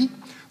and ruddy,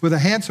 with a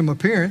handsome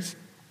appearance.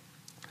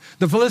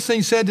 The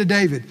Philistine said to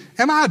David,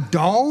 am I a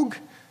dog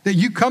that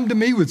you come to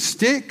me with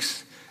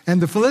sticks? And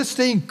the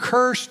Philistine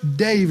cursed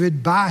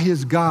David by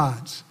his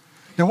gods.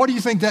 Now, what do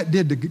you think that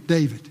did to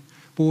David?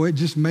 Boy, it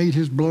just made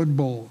his blood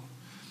boil.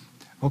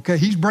 Okay,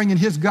 he's bringing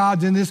his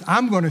gods in this.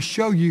 I'm going to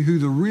show you who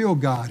the real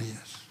God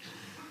is.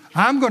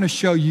 I'm going to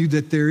show you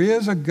that there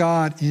is a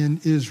God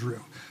in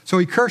Israel. So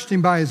he cursed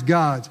him by his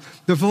gods.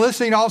 The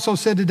Philistine also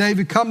said to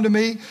David, come to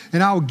me,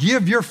 and I will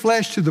give your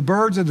flesh to the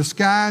birds of the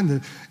sky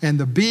and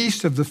the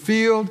beasts of the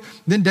field.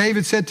 Then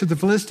David said to the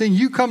Philistine,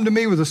 you come to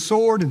me with a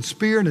sword and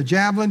spear and a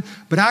javelin,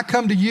 but I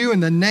come to you in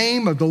the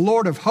name of the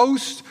Lord of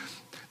hosts,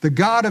 the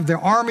God of the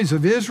armies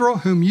of Israel,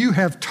 whom you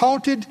have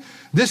taunted.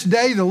 This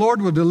day the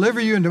Lord will deliver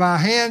you into my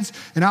hands,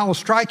 and I will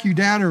strike you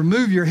down and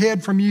remove your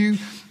head from you.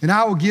 And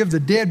I will give the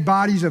dead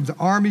bodies of the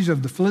armies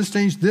of the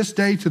Philistines this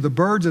day to the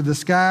birds of the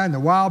sky and the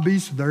wild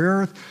beasts of the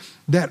earth,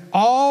 that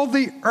all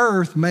the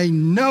earth may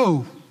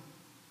know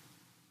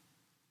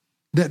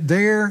that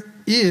there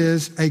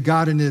is a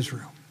God in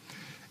Israel,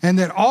 and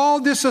that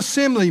all this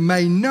assembly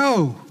may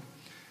know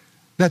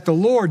that the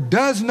Lord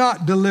does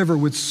not deliver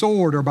with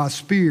sword or by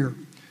spear,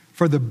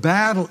 for the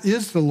battle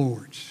is the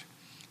Lord's,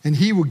 and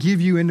he will give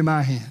you into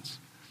my hands.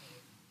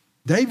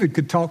 David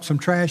could talk some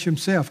trash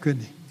himself,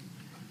 couldn't he?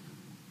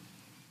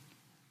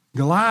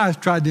 Goliath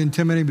tried to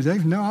intimidate him, but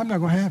David, no, I'm not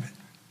going to have it.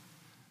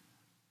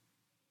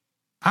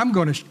 I'm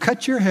going to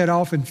cut your head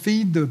off and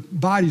feed the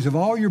bodies of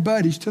all your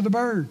buddies to the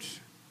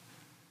birds,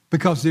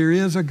 because there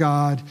is a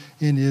God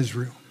in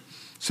Israel.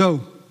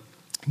 So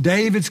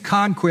David's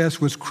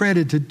conquest was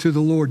credited to the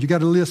Lord. You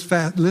got to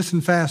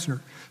listen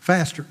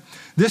faster.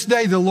 This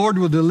day the Lord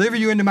will deliver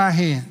you into my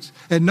hands.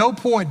 At no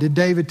point did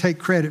David take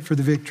credit for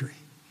the victory.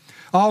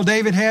 All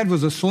David had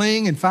was a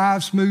sling and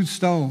 5 smooth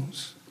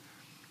stones.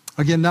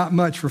 Again, not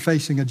much for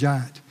facing a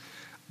giant.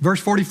 Verse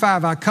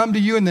 45, I come to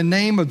you in the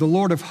name of the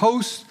Lord of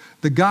hosts,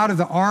 the God of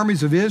the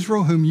armies of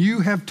Israel, whom you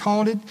have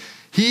taunted.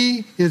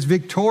 He is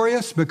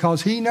victorious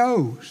because he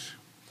knows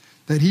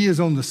that he is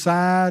on the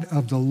side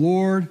of the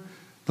Lord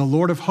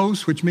of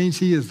hosts, which means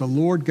he is the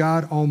Lord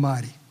God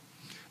Almighty.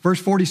 Verse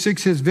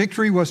 46, his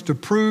victory was to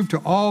prove to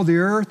all the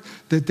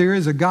earth that there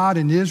is a God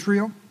in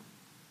Israel,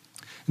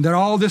 and that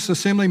all this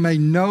assembly may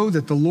know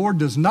that the Lord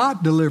does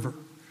not deliver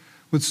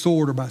with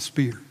sword or by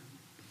spear.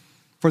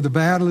 For the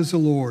battle is the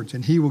Lord's,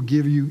 and he will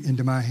give you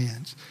into my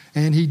hands.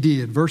 And he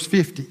did. Verse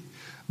 50.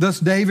 Thus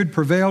David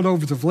prevailed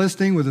over the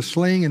Philistine with a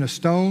sling and a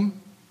stone.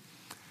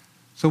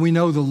 So we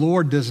know the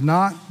Lord does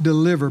not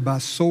deliver by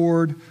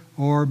sword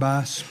or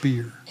by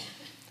spear.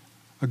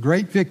 A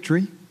great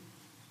victory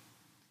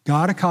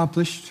God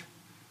accomplished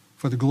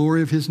for the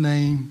glory of his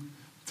name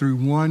through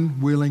one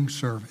willing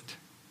servant.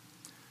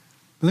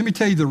 But let me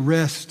tell you the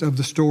rest of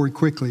the story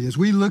quickly. As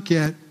we look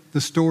at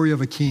the story of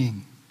a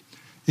king,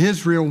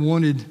 Israel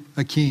wanted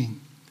a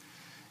king.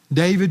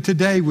 David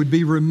today would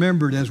be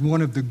remembered as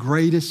one of the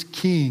greatest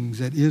kings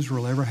that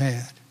Israel ever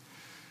had.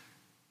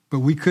 But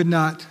we could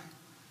not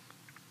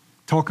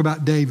talk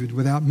about David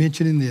without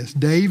mentioning this.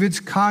 David's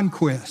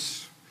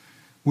conquests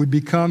would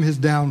become his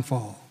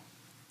downfall.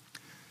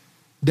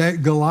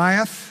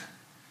 Goliath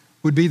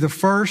would be the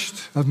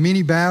first of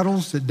many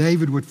battles that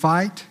David would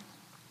fight.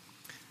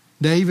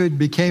 David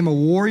became a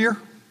warrior.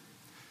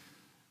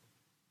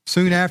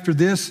 Soon after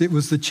this, it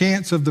was the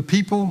chants of the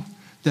people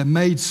that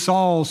made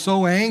Saul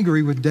so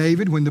angry with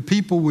David when the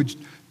people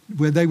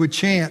would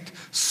chant,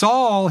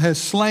 Saul has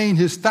slain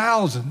his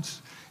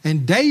thousands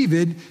and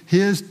David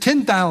his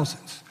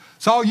 10,000s.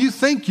 Saul, you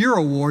think you're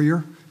a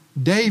warrior.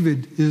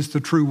 David is the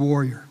true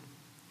warrior.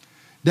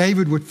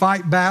 David would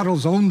fight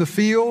battles on the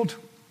field,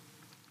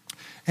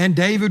 and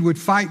David would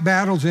fight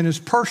battles in his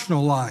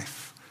personal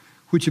life,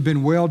 which have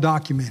been well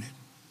documented.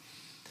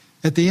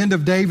 At the end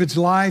of David's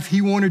life,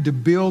 he wanted to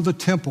build a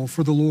temple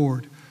for the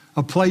Lord,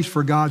 a place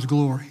for God's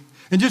glory.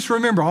 And just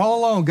remember, all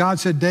along, God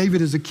said,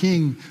 David is a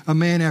king, a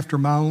man after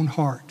my own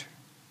heart.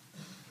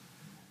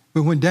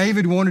 But when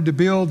David wanted to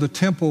build the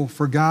temple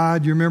for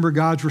God, you remember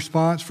God's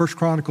response, 1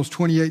 Chronicles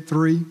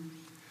 28:3.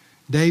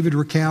 David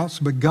recounts,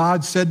 but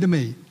God said to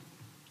me,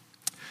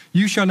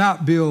 you shall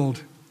not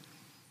build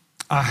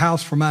a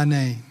house for my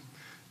name,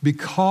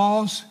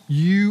 because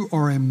you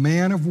are a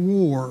man of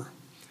war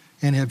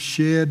and have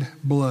shed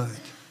blood.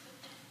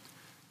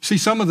 See,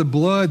 some of the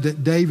blood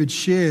that David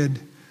shed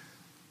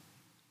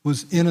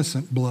was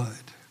innocent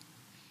blood.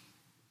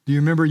 Do you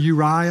remember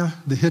Uriah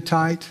the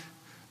Hittite?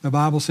 The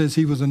Bible says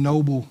he was a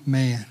noble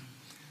man.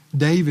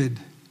 David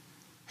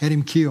had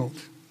him killed.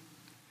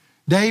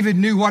 David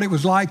knew what it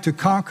was like to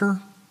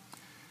conquer.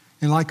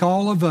 And like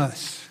all of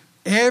us,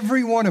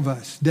 every one of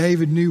us,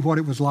 David knew what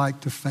it was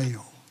like to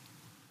fail,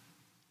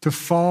 to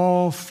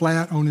fall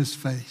flat on his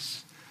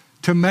face,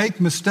 to make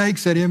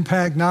mistakes that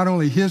impact not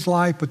only his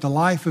life, but the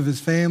life of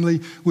his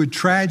family with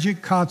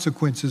tragic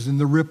consequences and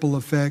the ripple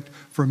effect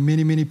for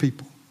many, many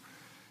people.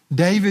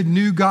 David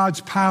knew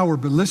God's power,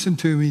 but listen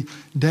to me,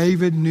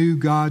 David knew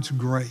God's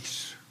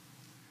grace.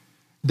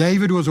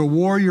 David was a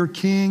warrior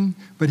king,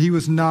 but he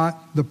was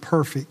not the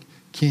perfect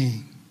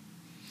king.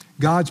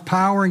 God's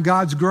power and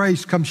God's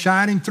grace come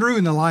shining through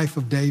in the life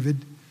of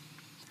David,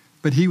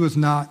 but he was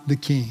not the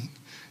king.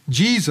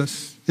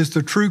 Jesus is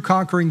the true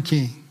conquering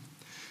king.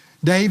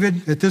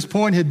 David, at this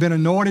point, had been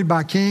anointed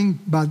by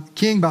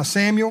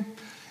Samuel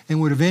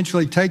and would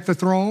eventually take the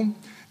throne.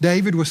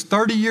 David was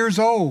 30 years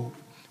old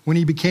when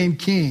he became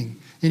king,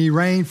 and he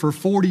reigned for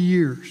 40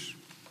 years.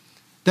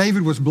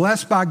 David was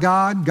blessed by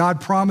God. God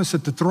promised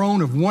that the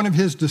throne of one of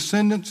his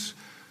descendants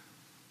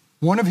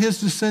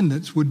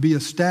would be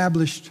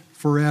established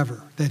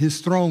forever, that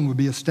his throne would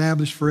be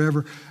established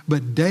forever.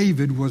 But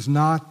David was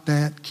not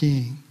that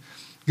king.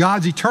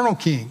 God's eternal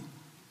king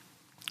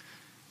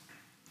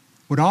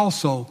would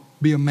also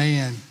be a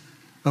man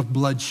of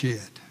bloodshed.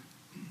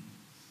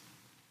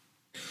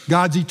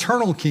 God's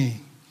eternal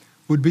king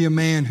would be a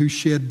man who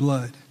shed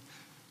blood.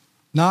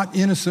 Not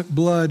innocent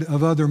blood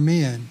of other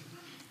men,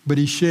 but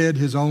he shed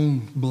his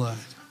own blood.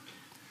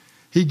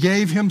 He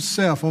gave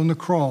himself on the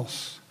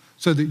cross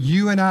so that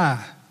you and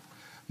I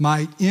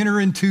might enter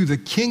into the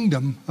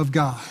kingdom of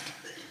God,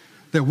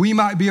 that we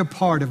might be a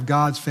part of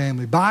God's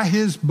family. By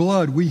his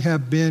blood, we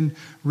have been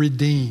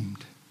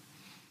redeemed.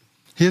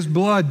 His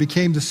blood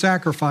became the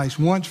sacrifice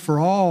once for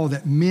all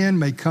that men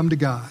may come to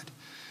God.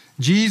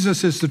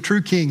 Jesus is the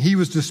true king. He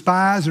was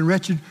despised and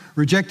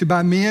rejected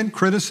by men,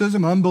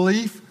 criticism,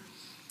 unbelief.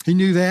 He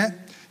knew that.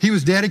 He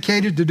was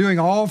dedicated to doing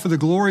all for the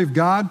glory of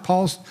God.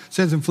 Paul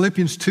says in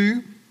Philippians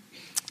 2,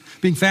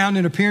 being found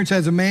in appearance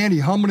as a man, he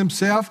humbled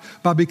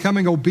himself by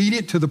becoming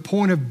obedient to the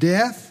point of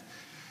death.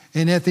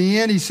 And at the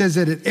end, he says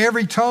that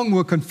every tongue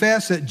will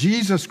confess that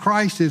Jesus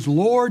Christ is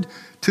Lord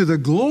to the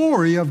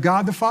glory of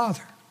God the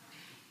Father.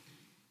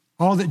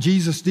 All that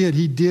Jesus did,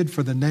 he did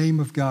for the name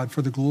of God,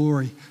 for the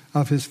glory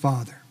of his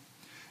Father.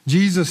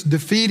 Jesus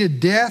defeated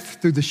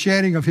death through the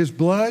shedding of his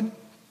blood.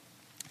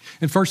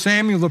 In 1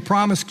 Samuel, the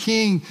promised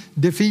king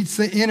defeats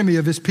the enemy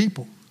of his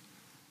people.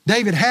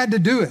 David had to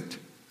do it,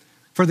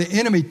 for the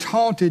enemy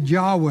taunted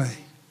Yahweh.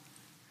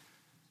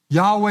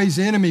 Yahweh's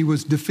enemy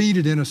was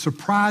defeated in a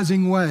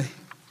surprising way.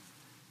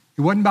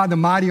 It wasn't by the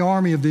mighty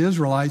army of the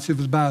Israelites. It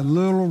was by a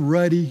little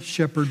ruddy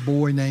shepherd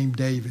boy named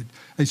David,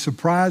 a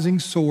surprising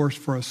source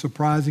for a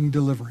surprising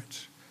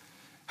deliverance.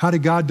 How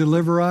did God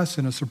deliver us?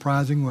 In a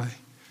surprising way.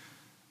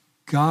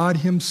 God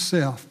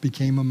himself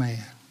became a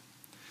man.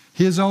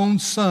 His own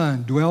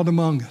son dwelled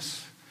among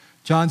us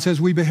John says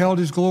we beheld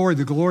his glory,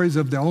 the glories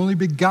of the only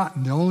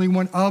begotten, the only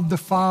one of the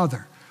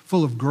Father,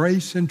 full of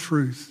grace and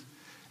truth.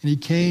 And he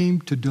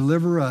came to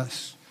deliver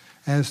us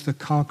as the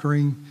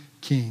conquering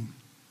king.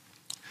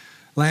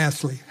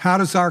 Lastly, how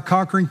does our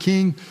conquering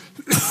king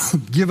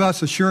give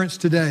us assurance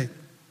today?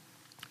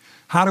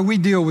 How do we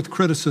deal with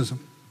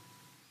criticism?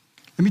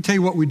 Let me tell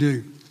you what we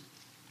do.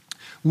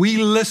 We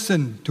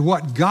listen to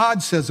what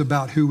God says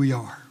about who we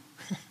are.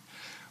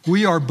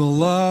 We are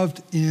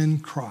beloved in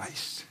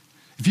Christ.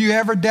 If you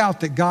ever doubt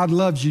that God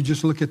loves you,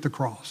 just look at the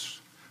cross.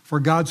 For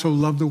God so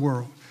loved the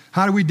world.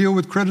 How do we deal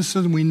with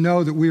criticism? We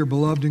know that we are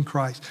beloved in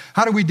Christ.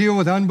 How do we deal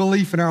with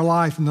unbelief in our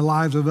life and the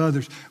lives of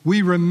others?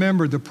 We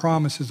remember the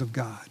promises of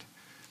God.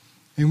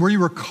 And we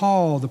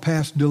recall the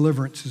past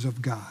deliverances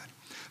of God.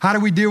 How do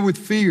we deal with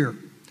fear?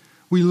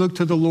 We look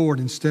to the Lord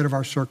instead of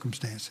our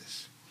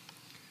circumstances.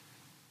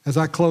 As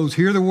I close,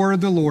 hear the word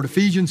of the Lord.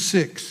 Ephesians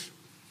 6,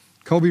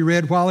 Kobe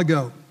read a while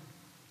ago.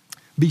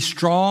 Be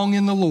strong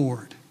in the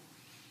Lord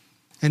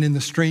and in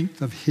the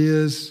strength of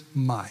his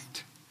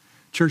might.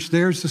 Church,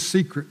 there's the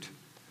secret.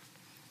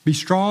 Be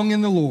strong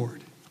in the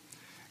Lord.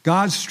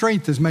 God's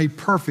strength is made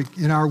perfect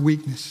in our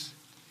weakness.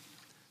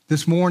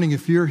 This morning,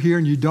 if you're here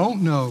and you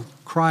don't know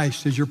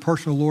Christ as your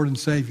personal Lord and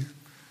Savior,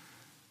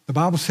 the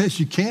Bible says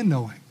you can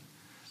know him.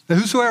 That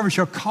whosoever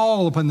shall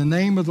call upon the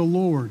name of the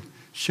Lord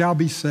shall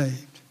be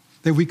saved.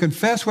 That we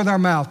confess with our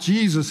mouth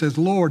Jesus as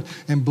Lord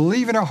and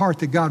believe in our heart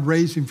that God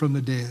raised him from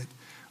the dead,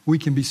 we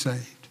can be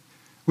saved.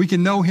 We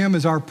can know him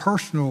as our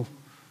personal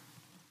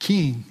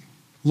King,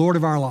 Lord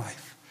of our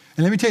life.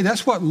 And let me tell you,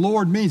 that's what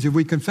Lord means. If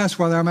we confess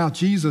with our mouth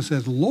Jesus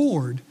as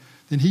Lord,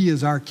 then he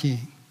is our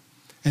King.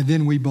 And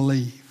then we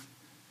believe.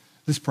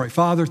 Let's pray.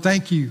 Father,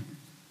 thank you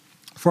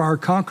for our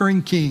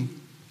conquering King.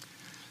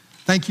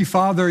 Thank you,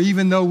 Father,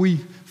 even though we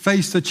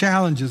face the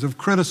challenges of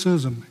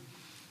criticism,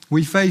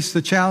 we face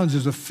the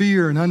challenges of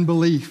fear and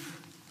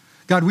unbelief.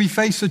 God, we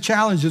face the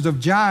challenges of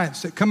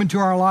giants that come into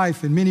our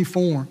life in many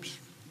forms.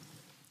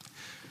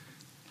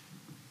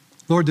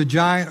 Lord, the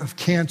giant of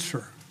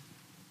cancer,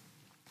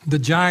 the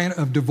giant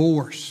of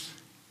divorce,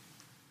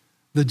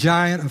 the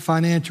giant of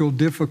financial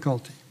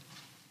difficulty.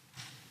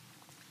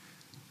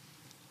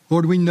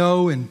 Lord, we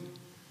know and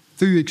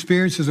through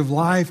experiences of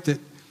life that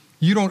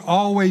you don't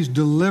always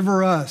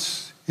deliver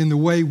us in the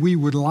way we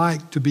would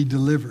like to be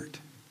delivered.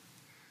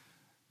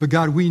 But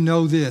God, we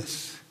know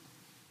this.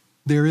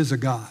 There is a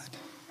God.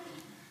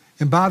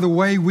 And by the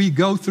way we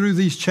go through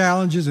these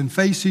challenges and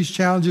face these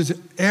challenges,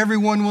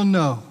 everyone will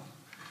know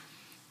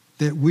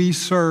that we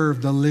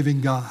serve the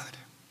living God.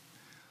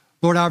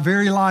 Lord, our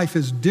very life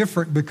is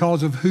different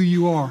because of who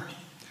you are.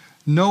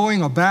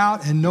 Knowing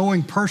about and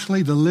knowing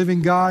personally the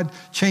living God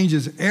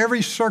changes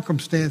every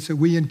circumstance that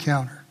we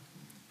encounter.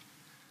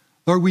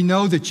 Lord, we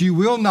know that you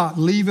will not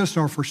leave us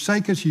nor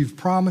forsake us. You've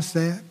promised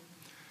that.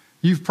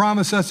 You've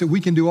promised us that we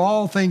can do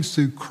all things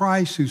through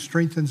Christ who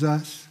strengthens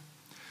us.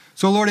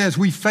 So, Lord, as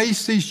we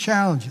face these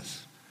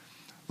challenges,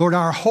 Lord,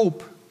 our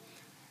hope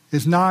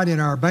is not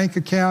in our bank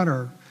account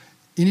or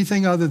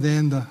anything other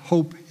than the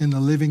hope in the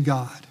living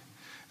God.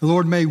 And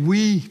Lord, may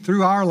we,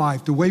 through our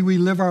life, the way we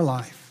live our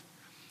life,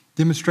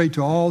 demonstrate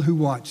to all who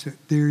watch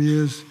that there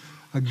is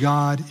a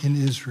God in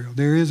Israel.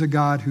 There is a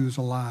God who is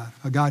alive,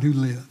 a God who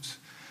lives.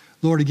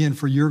 Lord, again,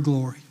 for your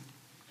glory,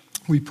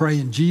 we pray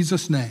in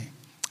Jesus' name,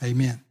 amen.